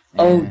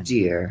 Oh,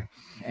 dear.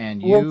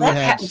 And you that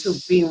happens to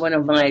be one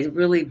of my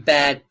really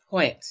bad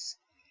points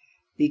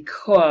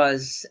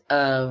because,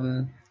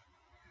 Aunt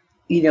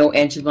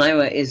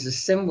Jemima is a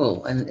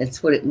symbol, and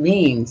it's what it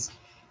means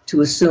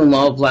to assume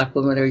all black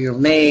women are your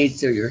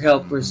maids or your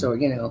helpers or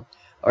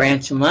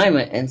Aunt Jemima.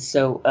 And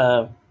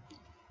so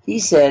he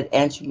said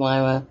Aunt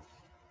Jemima,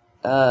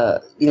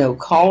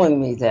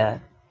 calling me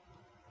that.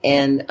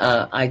 And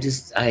I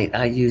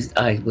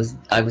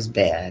was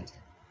bad.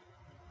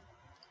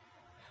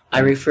 I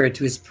referred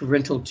to his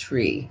parental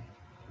tree,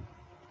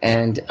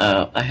 and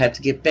I had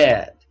to get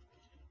bad.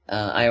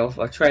 I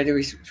try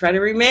to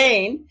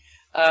remain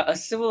a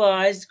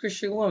civilized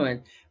Christian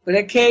woman, but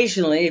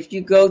occasionally, if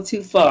you go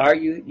too far,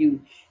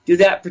 you do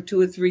that for 2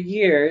 or 3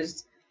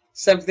 years,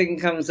 something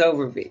comes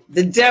over me.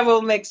 The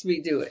devil makes me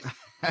do it.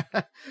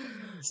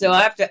 So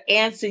I have to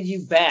answer you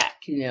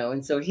back,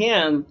 And so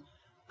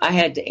I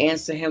had to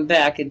answer him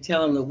back and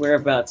tell him the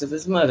whereabouts of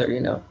his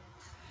mother,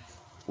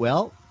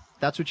 Well,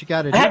 that's what you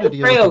got to do I have to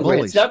deal pray with the over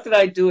bullies. it. It's not that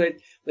I do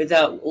it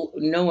without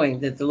knowing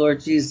that the Lord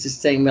Jesus is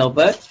saying,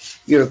 Melba,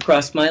 you're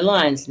across my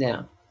lines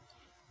now.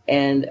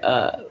 And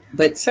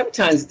but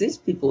sometimes these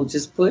people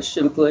just push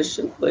and push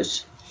and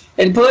push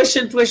and push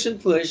and push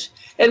and push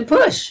and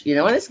push.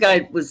 And this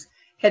guy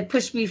had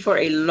pushed me for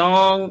a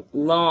long,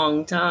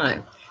 long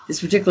time.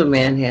 This particular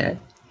man had.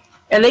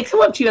 And they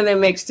come up to you and they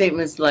make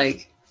statements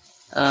like,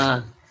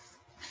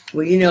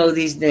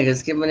 these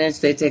niggas, give them an inch,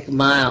 they take a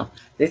mile.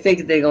 They think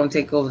that they're going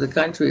to take over the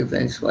country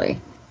eventually.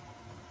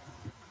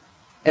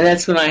 And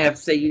that's when I have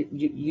to say,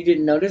 you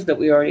didn't notice that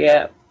we already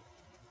have.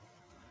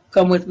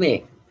 Come with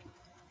me.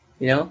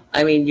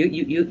 I mean,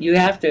 you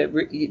have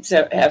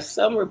to have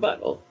some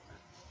rebuttal.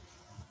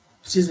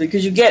 Excuse me,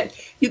 because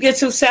you get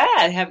so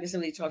sad having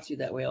somebody talk to you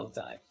that way all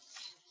the time.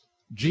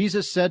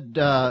 Jesus said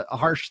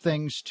harsh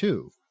things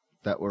too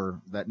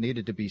that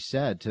needed to be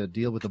said to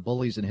deal with the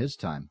bullies in his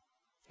time.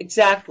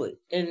 Exactly.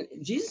 And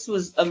Jesus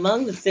was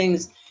among the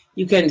things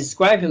you can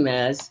describe him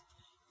as.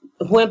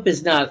 Wimp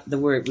is not the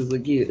word we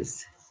would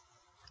use.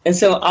 And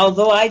so,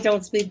 although I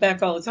don't speak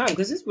back all the time,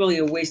 because it's really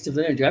a waste of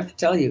energy, I have to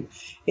tell you,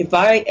 if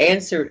I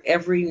answered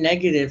every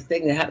negative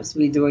thing that happens to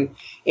me during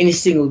any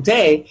single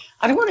day,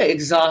 I don't want to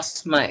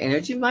exhaust my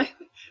energy. My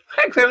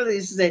grandmother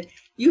used to say,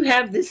 you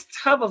have this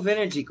tub of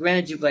energy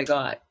granted you by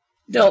God.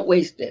 Don't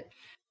waste it.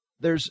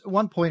 There's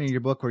one point in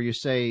your book where you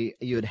say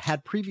you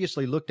had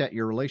previously looked at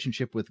your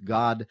relationship with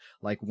God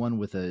like one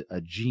with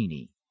a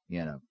genie,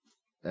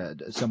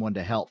 someone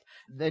to help.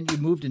 Then you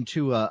moved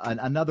into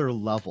another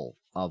level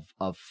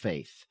of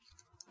faith.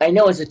 I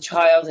know as a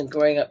child and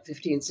growing up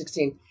 15,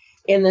 16,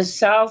 in the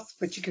South,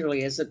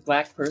 particularly as a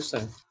black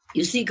person,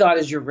 you see God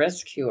as your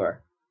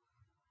rescuer.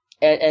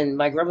 And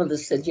my grandmother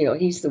said,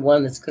 he's the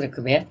one that's going to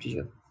come after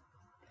you.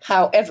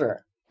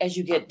 However, as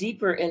you get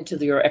deeper into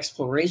your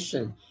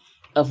exploration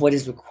of what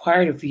is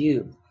required of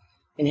you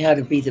and how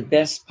to be the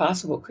best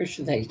possible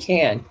Christian that you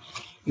can,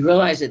 you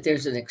realize that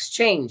there's an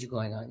exchange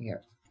going on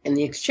here. And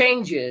the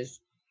exchange is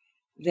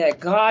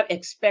that God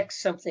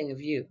expects something of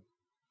you.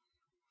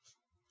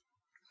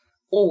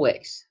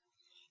 Always.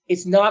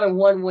 It's not a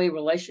one-way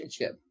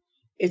relationship.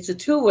 It's a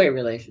two-way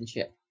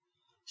relationship.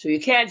 So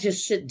you can't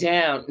just sit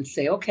down and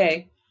say,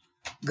 okay,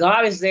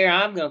 God is there.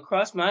 I'm going to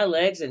cross my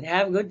legs and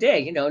have a good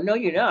day. No,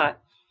 you're not.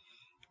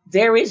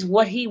 There is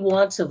what he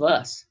wants of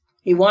us.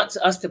 He wants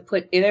us to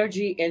put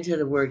energy into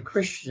the word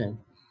Christian.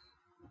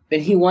 But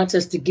he wants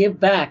us to give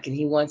back, and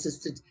he wants us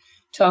to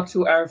talk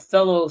to our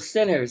fellow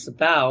sinners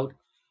about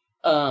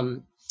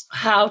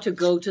how to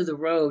go to the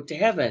road to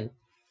heaven.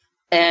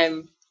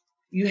 And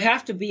you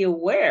have to be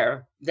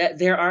aware that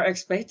there are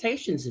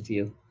expectations of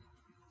you.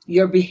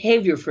 Your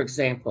behavior, for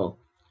example,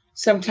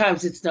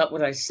 sometimes it's not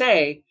what I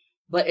say,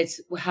 but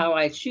it's how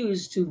I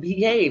choose to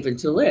behave and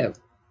to live.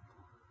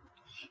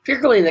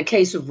 Particularly in the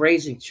case of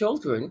raising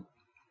children,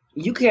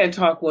 you can't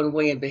talk one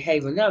way and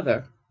behave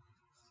another.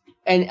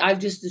 And I've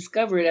just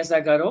discovered as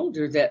I got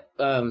older that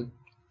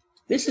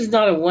this is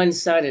not a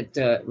one-sided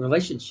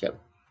relationship.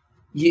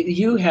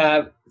 You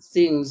have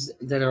things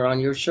that are on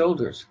your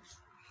shoulders.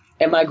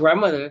 And my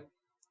grandmother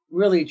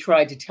really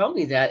tried to tell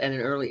me that at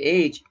an early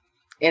age,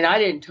 and I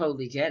didn't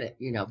totally get it,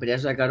 But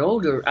as I got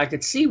older, I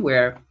could see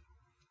where,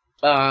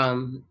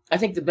 I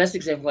think the best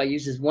example I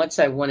use is once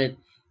I wanted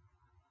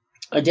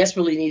I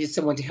desperately needed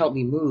someone to help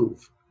me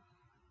move.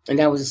 And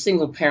I was a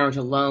single parent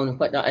alone and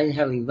whatnot. I didn't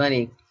have any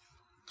money.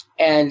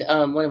 And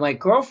one of my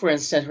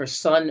girlfriends sent her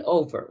son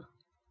over.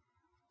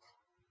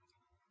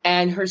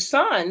 And her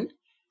son,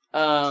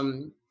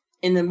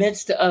 in the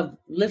midst of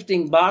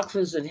lifting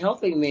boxes and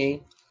helping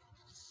me,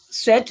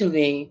 said to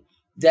me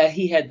that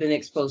he had been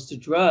exposed to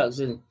drugs.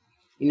 And,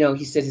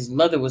 he said his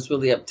mother was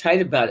really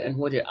uptight about it. And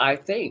what did I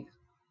think?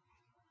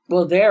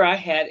 Well, there I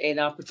had an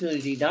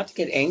opportunity not to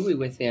get angry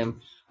with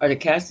him or to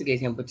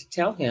castigate him, but to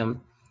tell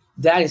him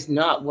that is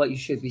not what you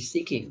should be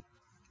seeking.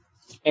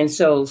 And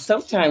so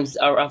sometimes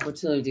our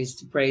opportunities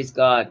to praise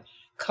God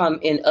come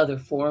in other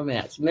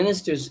formats.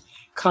 Ministers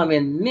come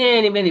in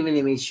many, many,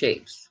 many, many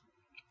shapes.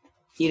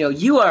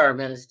 You are a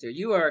minister.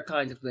 You are a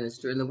kind of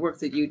minister in the work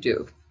that you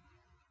do.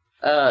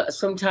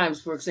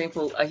 Sometimes, for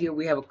example, I hear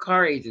we have a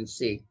car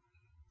agency,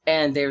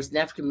 and there's an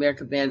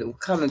African-American man that will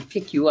come and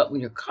pick you up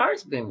when your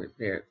car's being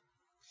repaired.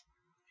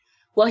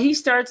 Well, he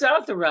starts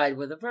out the ride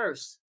with a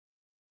verse,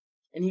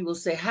 and he will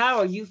say, "How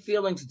are you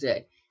feeling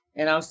today?"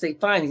 And I'll say,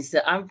 "Fine." He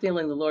said, "I'm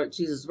feeling the Lord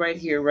Jesus right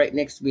here, right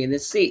next to me in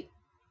this seat."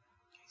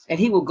 And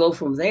he will go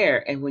from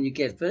there. And when you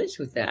get finished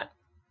with that,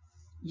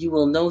 you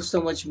will know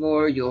so much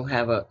more. You'll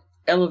have a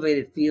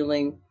elevated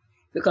feeling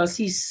because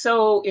he's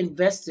so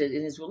invested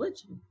in his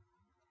religion.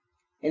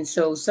 And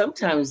so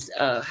sometimes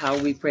how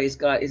we praise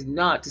God is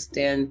not to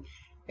stand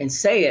and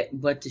say it,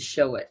 but to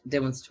show it,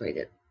 demonstrate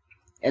it.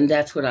 And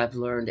that's what I've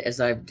learned as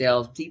I've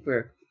delved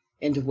deeper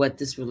into what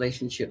this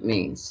relationship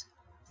means.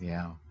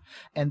 Yeah.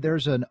 And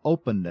there's an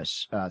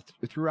openness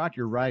throughout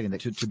your writing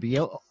that to be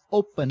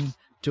open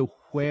to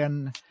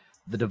when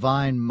the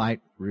divine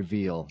might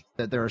reveal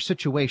that there are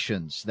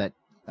situations that,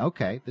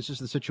 okay, this is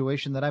the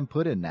situation that I'm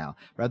put in now,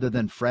 rather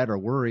than fret or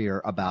worry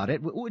about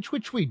it,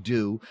 which we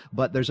do,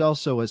 but there's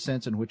also a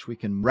sense in which we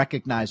can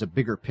recognize a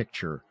bigger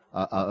picture,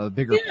 a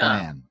bigger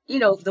plan.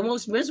 The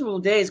most miserable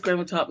days,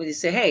 Grandma taught me to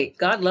say, "Hey,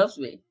 God loves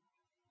me."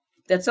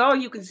 That's all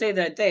you can say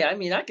that day. I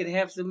mean, I can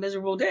have some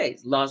miserable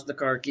days. Lost the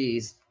car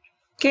keys.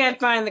 Can't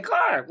find the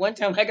car. One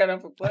time I got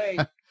off a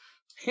plane,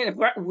 and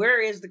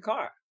where is the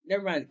car?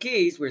 Never mind the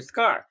keys. Where's the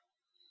car?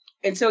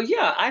 And so,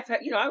 yeah, I've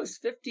had, I was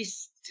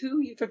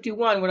 52,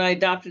 51 when I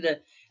adopted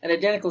an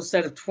identical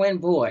set of twin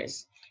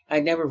boys.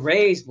 I'd never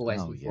raised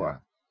boys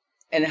before.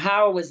 Yeah. And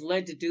how I was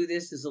led to do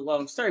this is a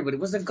long story, but it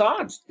was a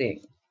God's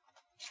thing.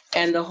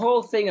 And the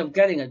whole thing of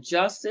getting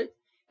adjusted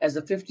as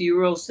a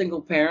 50-year-old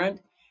single parent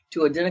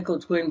to identical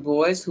twin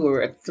boys who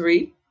were at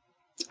 3,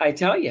 I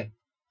tell you,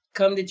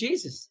 come to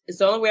Jesus. It's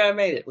the only way I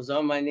made it was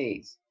on my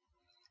knees.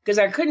 Because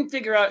I couldn't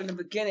figure out in the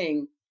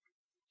beginning,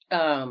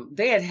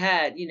 they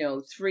had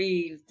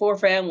 3, 4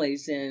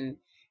 families in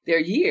their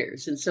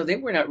years. And so they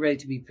were not ready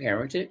to be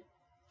parented.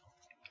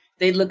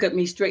 They'd look at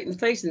me straight in the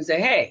face and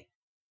say, "Hey,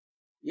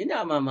 you're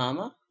not my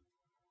mama."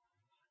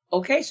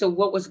 Okay, so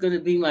what was going to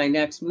be my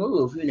next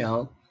move,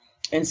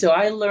 And so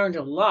I learned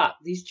a lot.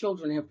 These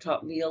children have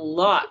taught me a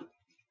lot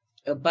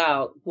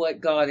about what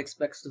God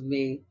expects of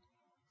me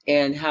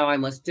and how I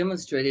must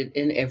demonstrate it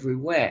in every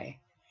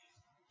way.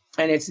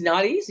 And it's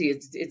not easy.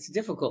 It's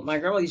difficult. My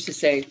grandma used to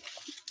say,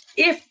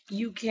 if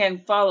you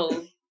can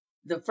follow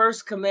the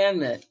first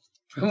commandment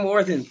for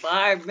more than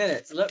 5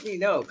 minutes, let me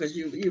know, because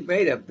you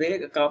made a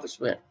big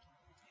accomplishment.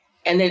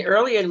 And then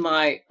early in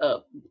my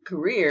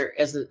career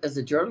as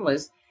a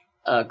journalist,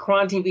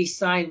 Cron TV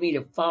signed me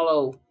to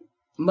follow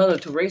Mother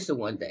Teresa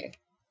one day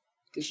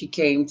because she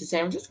came to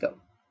San Francisco.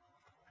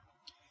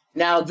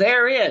 Now,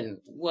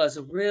 therein was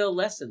a real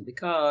lesson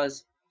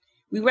because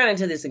we ran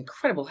into this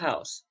incredible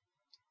house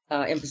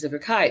in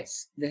Pacific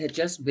Heights that had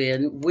just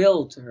been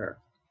willed to her.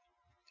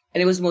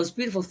 And it was the most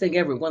beautiful thing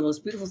ever. One of the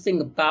most beautiful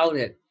things about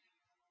it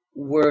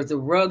were the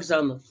rugs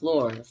on the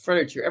floor, the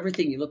furniture,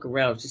 everything you look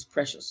around was just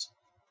precious.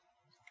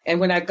 And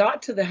when I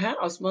got to the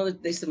house,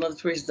 they said Mother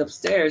Teresa's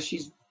upstairs.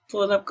 She's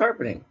pulling up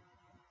carpeting.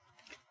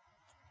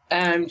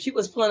 And she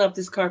was pulling up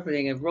this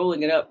carpeting and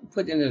rolling it up,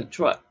 putting it in a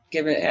truck,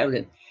 giving it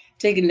evidence,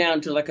 taken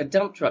down to like a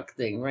dump truck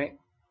thing, right?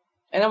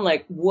 And I'm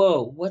like,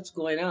 whoa, what's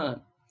going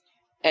on?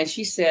 And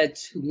she said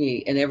to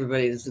me and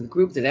everybody that's in the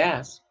group that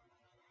asked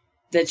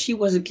that she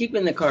wasn't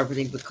keeping the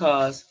carpeting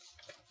because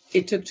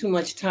it took too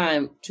much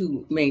time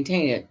to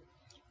maintain it.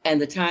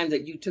 And the time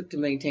that you took to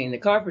maintain the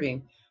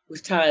carpeting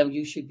was time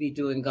you should be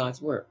doing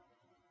God's work.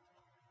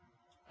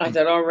 I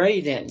thought,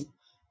 alrighty then.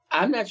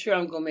 I'm not sure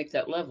I'm going to make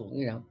that level,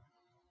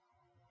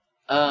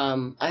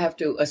 I have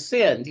to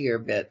ascend here a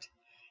bit.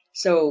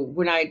 So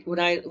when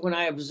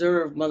I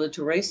observe Mother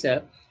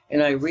Teresa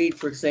and I read,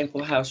 for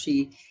example, how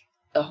she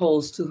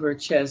holds to her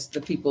chest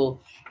the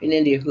people in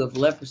India who have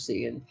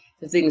leprosy and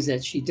the things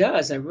that she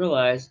does, I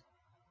realize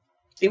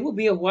it will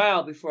be a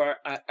while before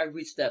I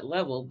reach that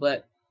level,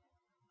 but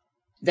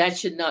that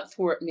should not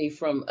thwart me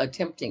from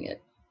attempting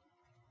it.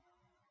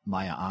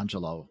 Maya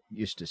Angelou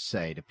used to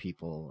say to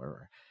people,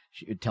 or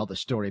she would tell the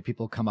story,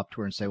 people come up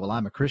to her and say, "Well,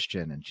 I'm a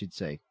Christian," and she'd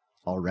say,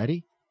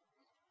 "Already?"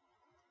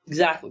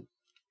 Exactly.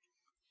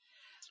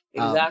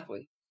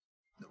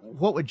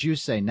 What would you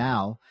say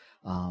now,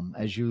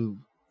 as you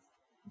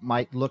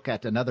might look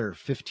at another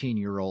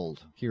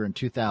 15-year-old here in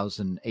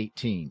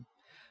 2018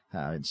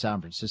 in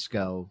San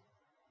Francisco,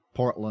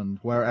 Portland,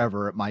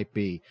 wherever it might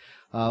be,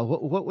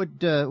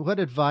 what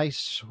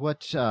advice,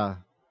 what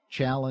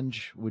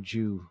challenge would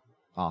you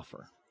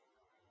offer?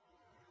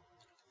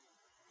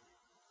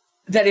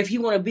 That if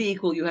you want to be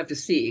equal, you have to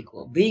see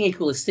equal. Being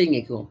equal is seeing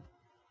equal.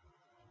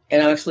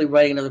 And I'm actually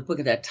writing another book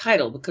of that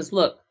title because,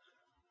 look,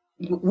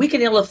 we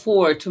can ill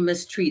afford to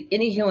mistreat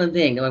any human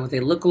being, no matter what they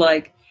look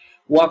like,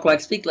 walk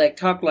like, speak like,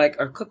 talk like,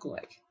 or cook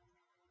like.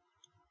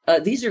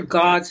 These are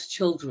God's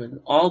children,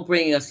 all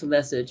bringing us a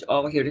message,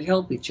 all here to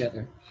help each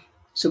other.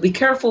 So be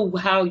careful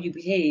how you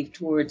behave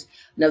towards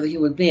another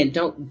human being.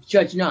 Don't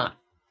judge not.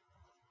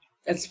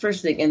 That's the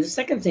first thing. And the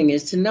second thing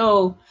is to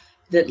know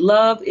that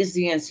love is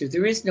the answer.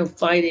 There is no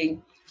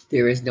fighting.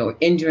 There is no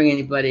injuring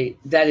anybody.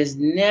 That is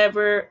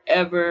never,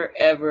 ever,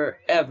 ever,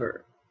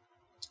 ever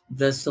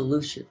the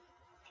solution.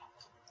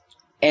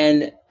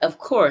 And of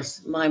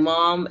course, my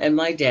mom and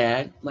my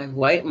dad, my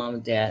white mom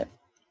and dad,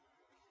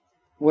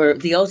 were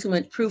the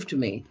ultimate proof to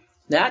me.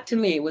 That to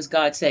me was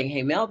God saying,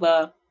 hey,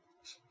 Melba,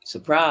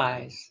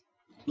 surprise.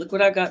 Look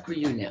what I got for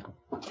you now.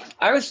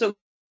 I was so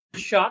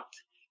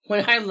shocked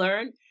when I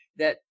learned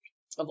that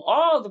of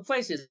all the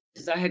places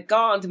I had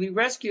gone to be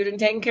rescued and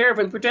taken care of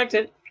and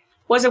protected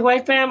was a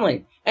white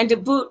family. And to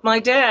boot, my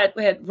dad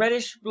had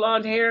reddish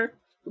blonde hair,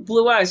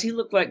 blue eyes. He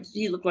looked like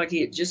he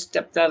had just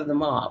stepped out of the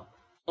mob.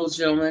 Old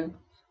gentleman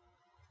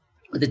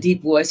with a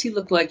deep voice. He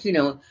looked like,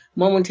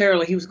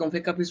 momentarily he was going to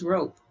pick up his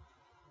rope.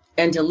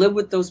 And to live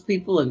with those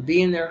people and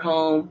be in their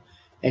home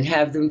and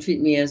have them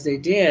treat me as they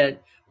did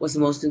was the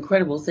most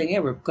incredible thing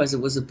ever, because it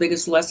was the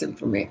biggest lesson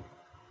for me.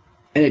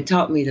 And it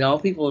taught me that all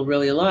people are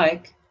really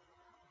alike.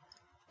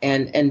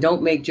 And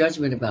don't make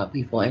judgment about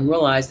people, and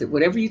realize that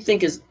whatever you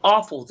think is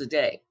awful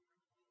today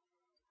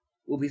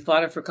will be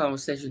fodder for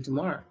conversation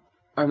tomorrow.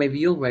 Or maybe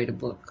you'll write a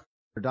book.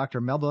 Dr.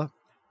 Melba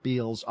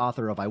Beals,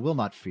 author of I Will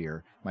Not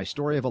Fear, My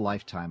Story of a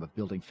Lifetime of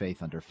Building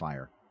Faith Under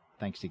Fire.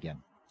 Thanks again.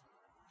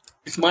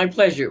 It's my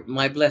pleasure,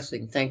 my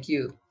blessing. Thank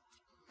you.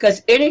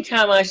 Because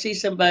anytime I see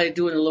somebody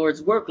doing the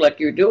Lord's work like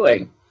you're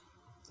doing,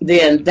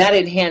 then that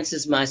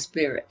enhances my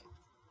spirit.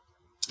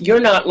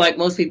 You're not like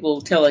most people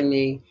telling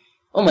me,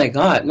 oh my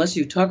God, must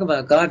you talk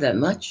about God that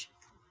much?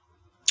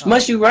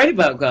 Must you write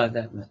about God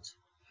that much?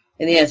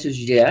 And the answer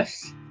is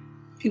yes.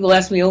 People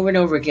ask me over and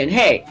over again,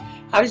 hey,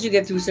 how did you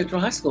get through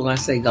Central High School? And I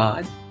say,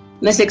 God.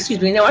 And they say,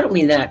 excuse me, no, I don't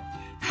mean that.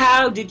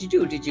 How did you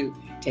do? Did you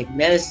take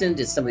medicine?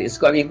 Did somebody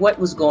escort me? What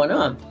was going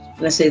on?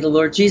 And I say, the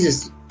Lord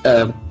Jesus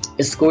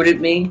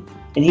escorted me,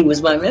 and he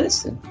was my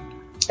medicine.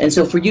 And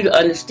so for you to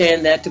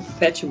understand that, to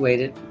perpetuate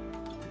it,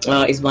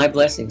 is my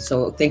blessing.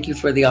 So thank you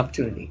for the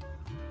opportunity.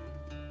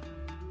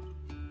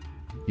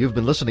 You've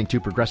been listening to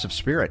Progressive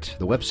Spirit.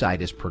 The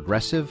website is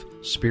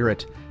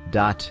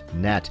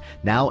progressivespirit.net.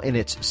 Now in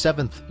its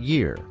 7th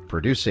year,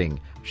 producing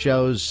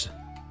shows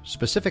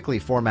specifically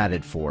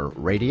formatted for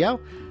radio,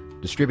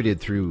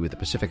 distributed through the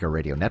Pacifica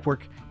Radio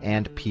Network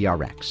and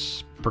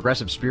PRX.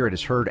 Progressive Spirit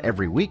is heard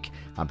every week.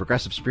 On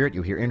Progressive Spirit,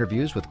 you'll hear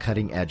interviews with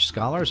cutting-edge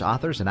scholars,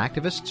 authors, and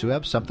activists who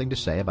have something to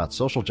say about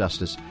social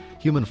justice,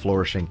 human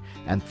flourishing,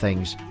 and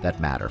things that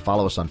matter.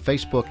 Follow us on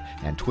Facebook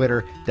and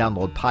Twitter.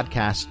 Download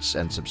podcasts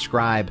and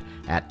subscribe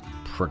at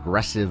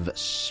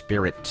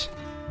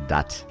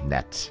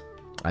progressivespirit.net.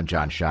 I'm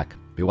John Shuck.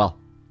 Be well.